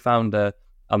co-founder,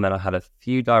 and then I had a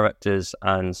few directors,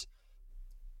 and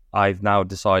I've now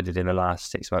decided in the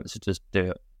last 6 months to just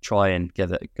try and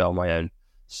give it a go on my own.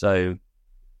 So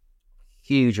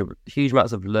huge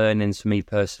amounts of learnings for me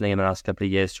personally in the last couple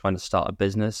of years trying to start a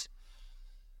business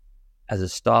as a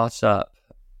startup.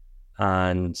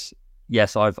 And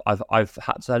yes, I've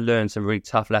had to learn some really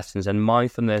tough lessons, and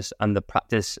mindfulness and the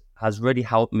practice has really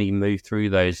helped me move through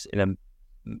those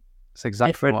It's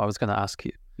exactly what I was going to ask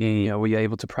you. Were you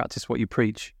able to practice what you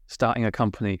preach? Starting a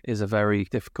company is a very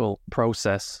difficult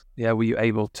process. Were you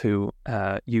able to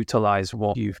utilize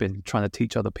what you've been trying to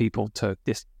teach other people to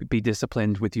be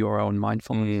disciplined with your own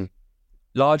mindfulness?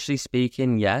 Largely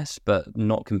speaking, yes, but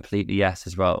not completely yes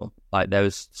as well. Like, there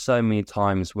was so many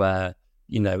times where,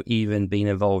 even being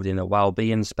involved in a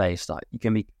well-being space, like, you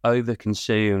can be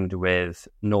over-consumed with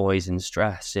noise and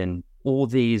stress, and all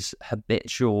these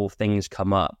habitual things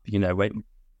come up.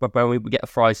 When we get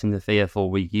frightened and fearful,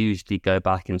 we usually go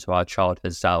back into our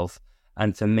childhood self.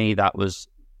 And for me, that was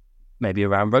maybe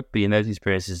around rugby and those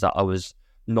experiences that I was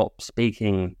not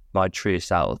speaking my true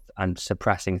self and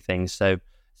suppressing things. So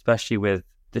especially with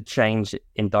the change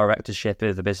in directorship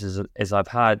of the business as I've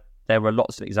had, there were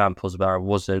lots of examples where I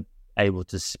wasn't able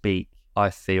to speak I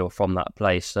feel, from that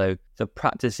place. So the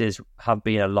practices have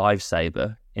been a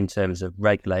lifesaver in terms of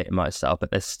regulating myself,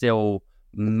 but there's still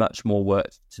much more work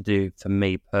to do for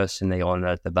me personally on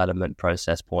a development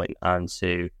process point,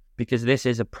 because this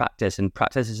is a practice, and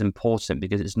practice is important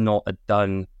because it's not a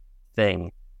done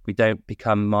thing. We don't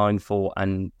become mindful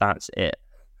and that's it.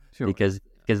 Sure. Because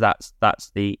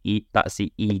that's the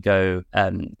ego.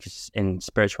 Because in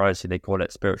spirituality they call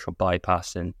it spiritual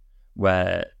bypassing,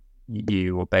 where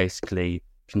you will basically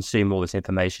consume all this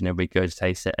information and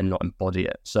regurgitate it and not embody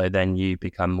it. So then you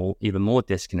become even more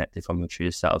disconnected from your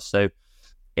true self. So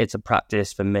it's a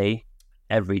practice for me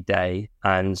every day.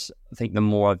 And I think the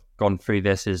more I've gone through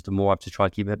this is the more I have to try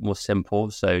to keep it more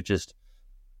simple. So just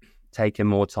taking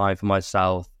more time for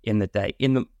myself in the day.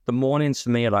 In the mornings for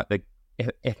me are like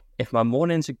if my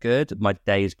mornings are good, my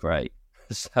day is great.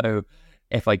 So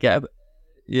if I get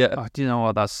do you know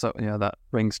what, that's so, that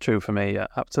rings true for me.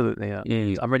 Absolutely.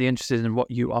 I'm really interested in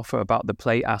what you offer about the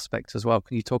play aspect as well.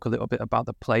 Can you talk a little bit about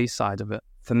the play side of it?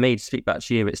 For me, to speak back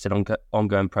to you, it's an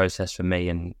ongoing process for me,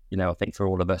 and I think for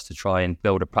all of us to try and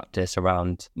build a practice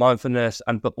around mindfulness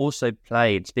but also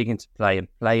play. Speaking to play, and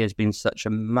play has been such a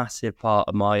massive part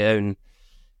of my own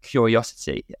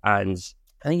curiosity, and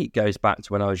I think it goes back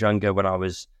to when I was younger, when I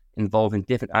was involved in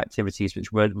different activities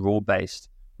which weren't rule based,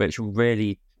 which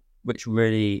really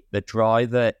the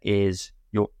driver is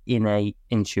your innate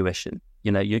intuition.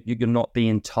 You're not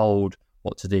being told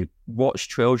what to do. Watch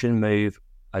children move,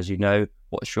 as you know,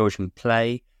 watch children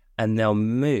play, and they'll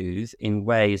move in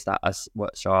ways that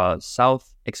are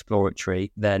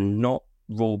self-exploratory. They're not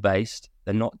rule-based,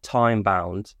 they're not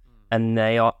time-bound, and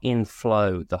they are in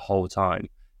flow the whole time.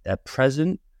 They're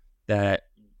present, they're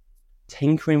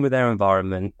tinkering with their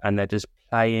environment, and they're just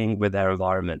playing with their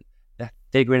environment. They're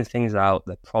figuring things out,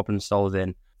 they're problem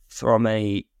solving from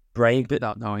a brain,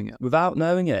 without knowing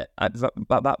it.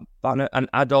 And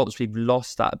adults, we've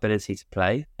lost that ability to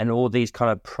play, and all these kind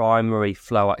of primary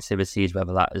flow activities,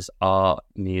 whether that is art,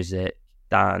 music,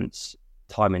 dance,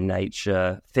 time in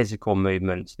nature, physical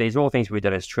movements, these are all things we've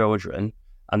done as children.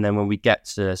 And then when we get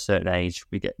to a certain age,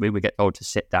 we get told to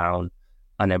sit down,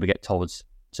 and then we get told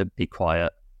to be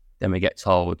quiet. Then we get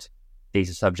told these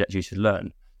are subjects you should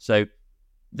learn. So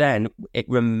then it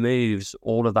removes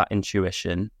all of that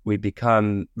intuition. We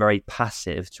become very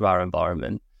passive to our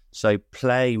environment. So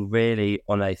play really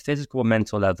on a physical,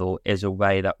 mental level is a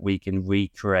way that we can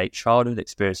recreate childhood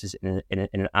experiences in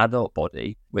an adult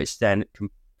body, which then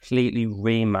completely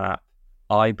remap,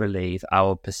 I believe,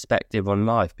 our perspective on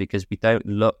life, because we don't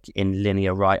look in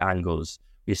linear right angles.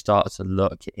 We start to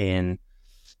look in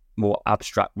more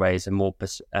abstract ways and more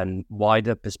and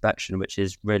wider perspective, which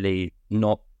is really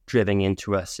not driven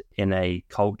into us in a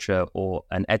culture or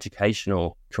an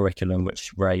educational curriculum which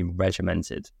is very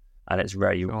regimented and it's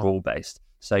very rule-based.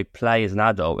 So play as an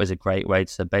adult is a great way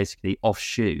to basically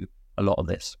offshoot a lot of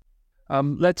this.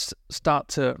 Let's start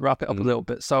to wrap it up a little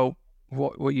bit. So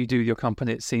what you do, your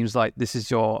company, it seems like this is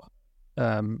your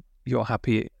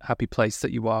happy place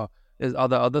that you are. Are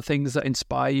there other things that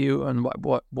inspire you, and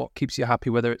what keeps you happy,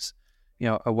 whether it's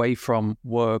away from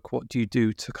work? What do you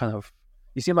do to kind of,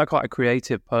 you seem like quite a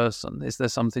creative person. Is there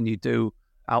something you do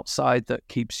outside that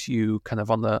keeps you kind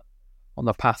of on the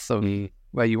path of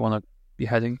where you want to be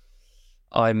heading?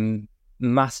 I'm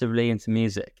massively into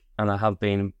music, and I have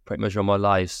been pretty much all my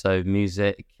life. So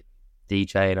music,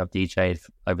 DJ, and I've DJed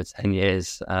for over 10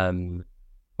 years.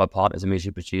 My partner's a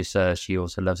music producer. She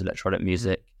also loves electronic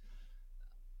music.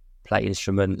 Play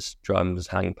instruments, drums,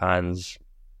 hang pans.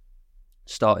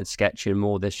 Started sketching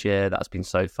more this year. That's been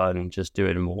so fun, just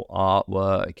doing more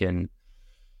artwork, and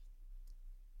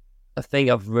I think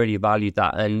I've really valued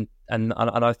that. And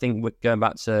I think going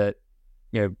back to,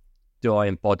 do I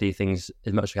embody things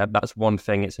as much as I can? That's one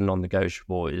thing. It's a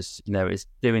non-negotiable. Is it's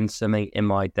doing something in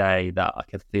my day that I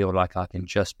can feel like I can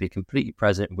just be completely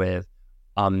present with.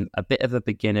 I'm a bit of a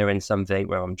beginner in something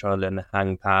where I'm trying to learn the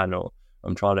hang pan, or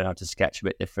I'm trying to learn how to sketch a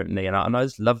bit differently, and I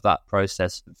just love that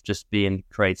process of just being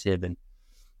creative and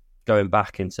going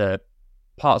back into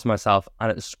parts of myself. And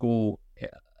at school,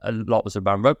 a lot was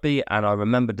around rugby, and I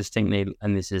remember distinctly,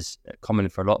 and this is common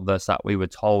for a lot of us, that we were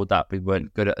told that we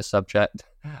weren't good at a subject,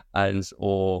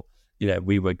 or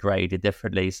we were graded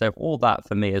differently. So all that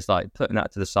for me is like putting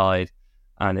that to the side,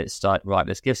 and it's like, right,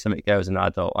 let's give something a go as an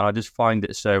adult. And I just find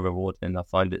it so rewarding. I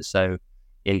find it so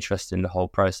interesting, the whole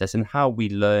process, and how we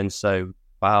learn so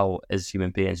well as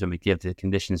human beings when we give the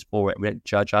conditions for it. We don't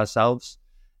judge ourselves.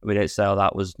 We don't say, oh,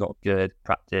 that was not good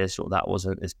practice, or that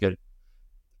wasn't as good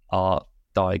art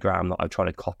diagram that I'm trying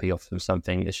to copy off from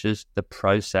something. It's just the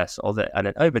process of it. And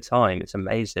then over time, it's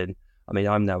amazing. I mean,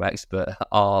 I'm no expert at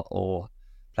art or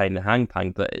playing the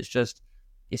hangpan, but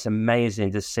it's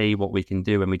amazing to see what we can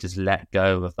do when we just let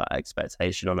go of that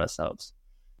expectation on ourselves.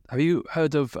 Have you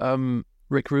heard of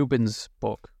Rick Rubin's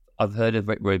book? I've heard of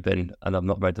Rick Rubin and I've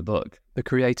not read the book. The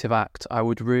Creative Act. I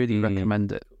would really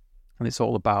recommend it. And it's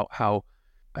all about how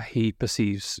he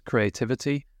perceives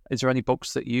creativity. Is there any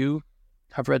books that you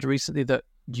have read recently that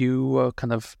you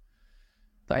kind of,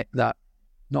 that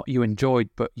not you enjoyed,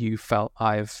 but you felt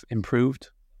I've improved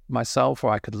myself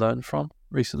or I could learn from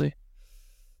recently?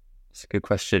 It's a good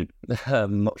question.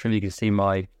 I'm not sure if you can see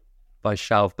my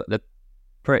shelf, but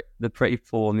the pretty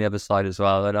four on the other side as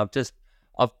well. And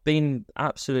I've been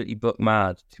absolutely book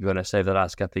mad, to be honest, over the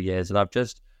last couple of years.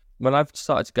 And when I've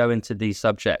started to go into these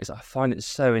subjects, I find it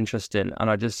so interesting. And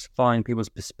I just find people's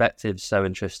perspectives so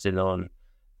interesting on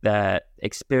their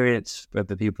experience with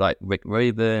the people like Rick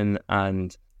Rubin.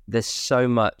 And there's so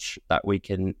much that we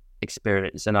can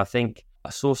experience. And I think I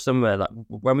saw somewhere, like,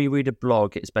 when we read a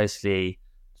blog, it's basically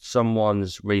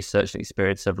someone's research and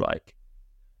experience of like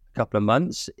a couple of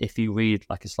months. If you read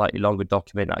like a slightly longer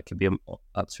document, that could be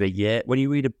up to a year. When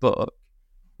you read a book,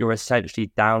 you're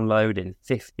essentially downloading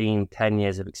 10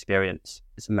 years of experience.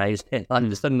 It's amazing. I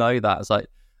just don't know that. It's like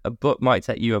a book might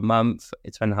take you a month.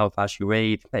 It's depending how fast you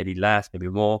read, maybe less, maybe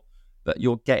more, but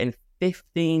you're getting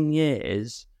 15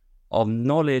 years of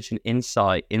knowledge and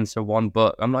insight into one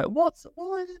book. I'm like, what?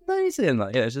 Oh, it's amazing.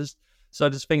 Like, yeah, it's just, so I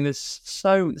just think there's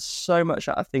so much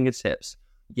at our fingertips.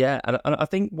 Yeah, and I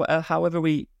think however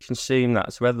we consume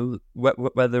that, so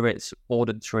whether it's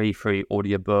auditory through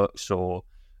audiobooks or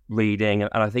reading,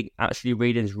 and I think actually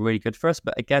reading is really good for us.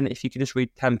 But again, if you can just read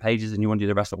 10 pages and you want to do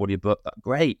the rest of the audiobook,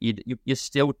 great. You're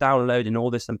still downloading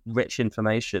all this rich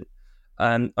information.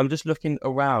 I'm just looking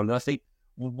around, and I think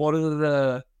one of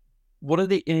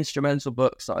the instrumental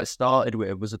books that I started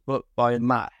with was a book by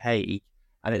Matt Haig,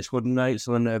 and it's called Notes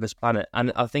on a Nervous Planet.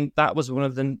 And I think that was one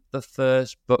of the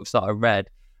first books that I read.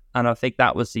 And I think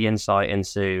that was the insight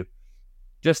into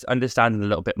just understanding a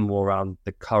little bit more around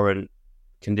the current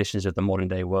conditions of the modern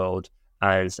day world,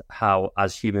 and how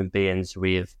as human beings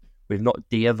we've not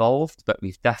de-evolved, but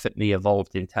we've definitely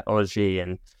evolved in technology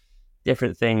and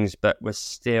different things, but we're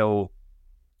still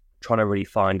trying to really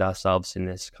find ourselves in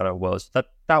this kind of world. So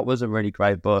that was a really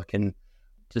great book. And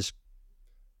just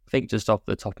I think just off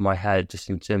the top of my head, just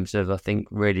in terms of, I think,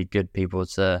 really good people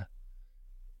to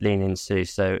lean into.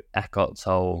 So Eckhart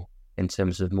Tolle, in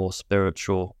terms of more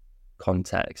spiritual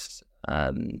context.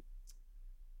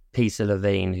 Peter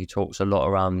Levine, who talks a lot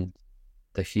around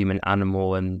the human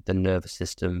animal and the nervous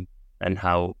system, and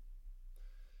how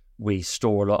we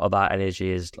store a lot of that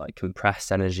energy as like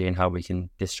compressed energy, and how we can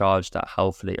discharge that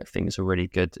healthily. I think it's a really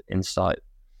good insight.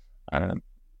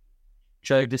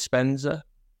 Joe Dispenza,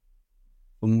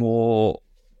 more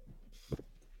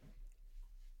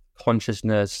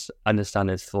consciousness,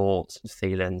 understanding thoughts and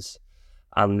feelings.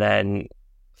 And then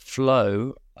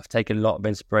flow, I've taken a lot of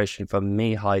inspiration from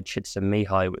Mihai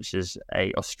Csikszentmihalyi, which is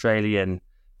an Australian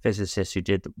physicist who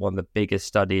did one of the biggest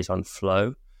studies on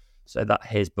flow. So that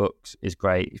his book is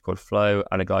great. It's called Flow.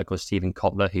 And a guy called Stephen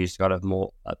Kotler, who's got a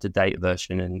more up-to-date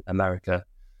version in America,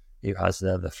 who has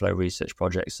the Flow Research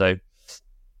Project.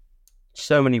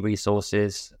 So many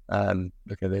resources.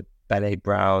 Looking at Brené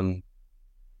Brown,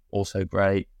 also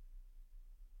great.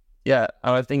 Yeah,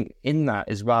 and I think in that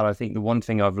as well, I think the one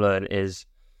thing I've learned is,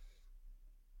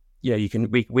 yeah,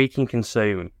 we can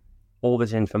consume all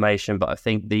this information, but I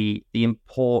think the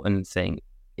important thing,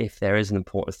 if there is an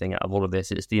important thing out of all of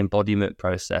this, it's the embodiment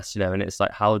process, and it's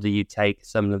like, how do you take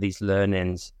some of these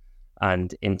learnings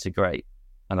and integrate?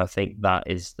 And I think that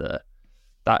is the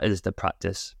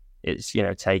practice. It's,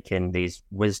 taking these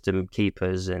wisdom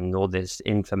keepers and all this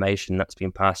information that's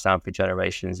been passed down for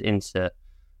generations into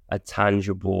a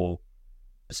tangible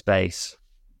space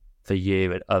for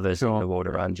you and others in the world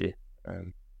around you.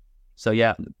 So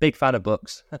yeah, big fan of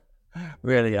books.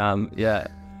 Really am. Yeah,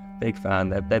 big fan.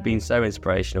 They've been so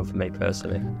inspirational for me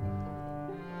personally.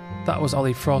 That was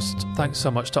Ollie Frost. Thanks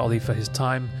so much to Ollie for his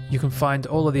time. You can find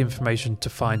all of the information to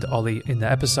find Ollie in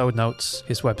the episode notes,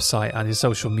 his website and his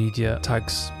social media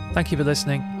tags. Thank you for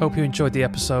listening. Hope you enjoyed the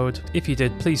episode. If you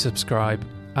did, please subscribe,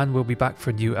 and we'll be back for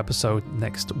a new episode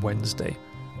next Wednesday.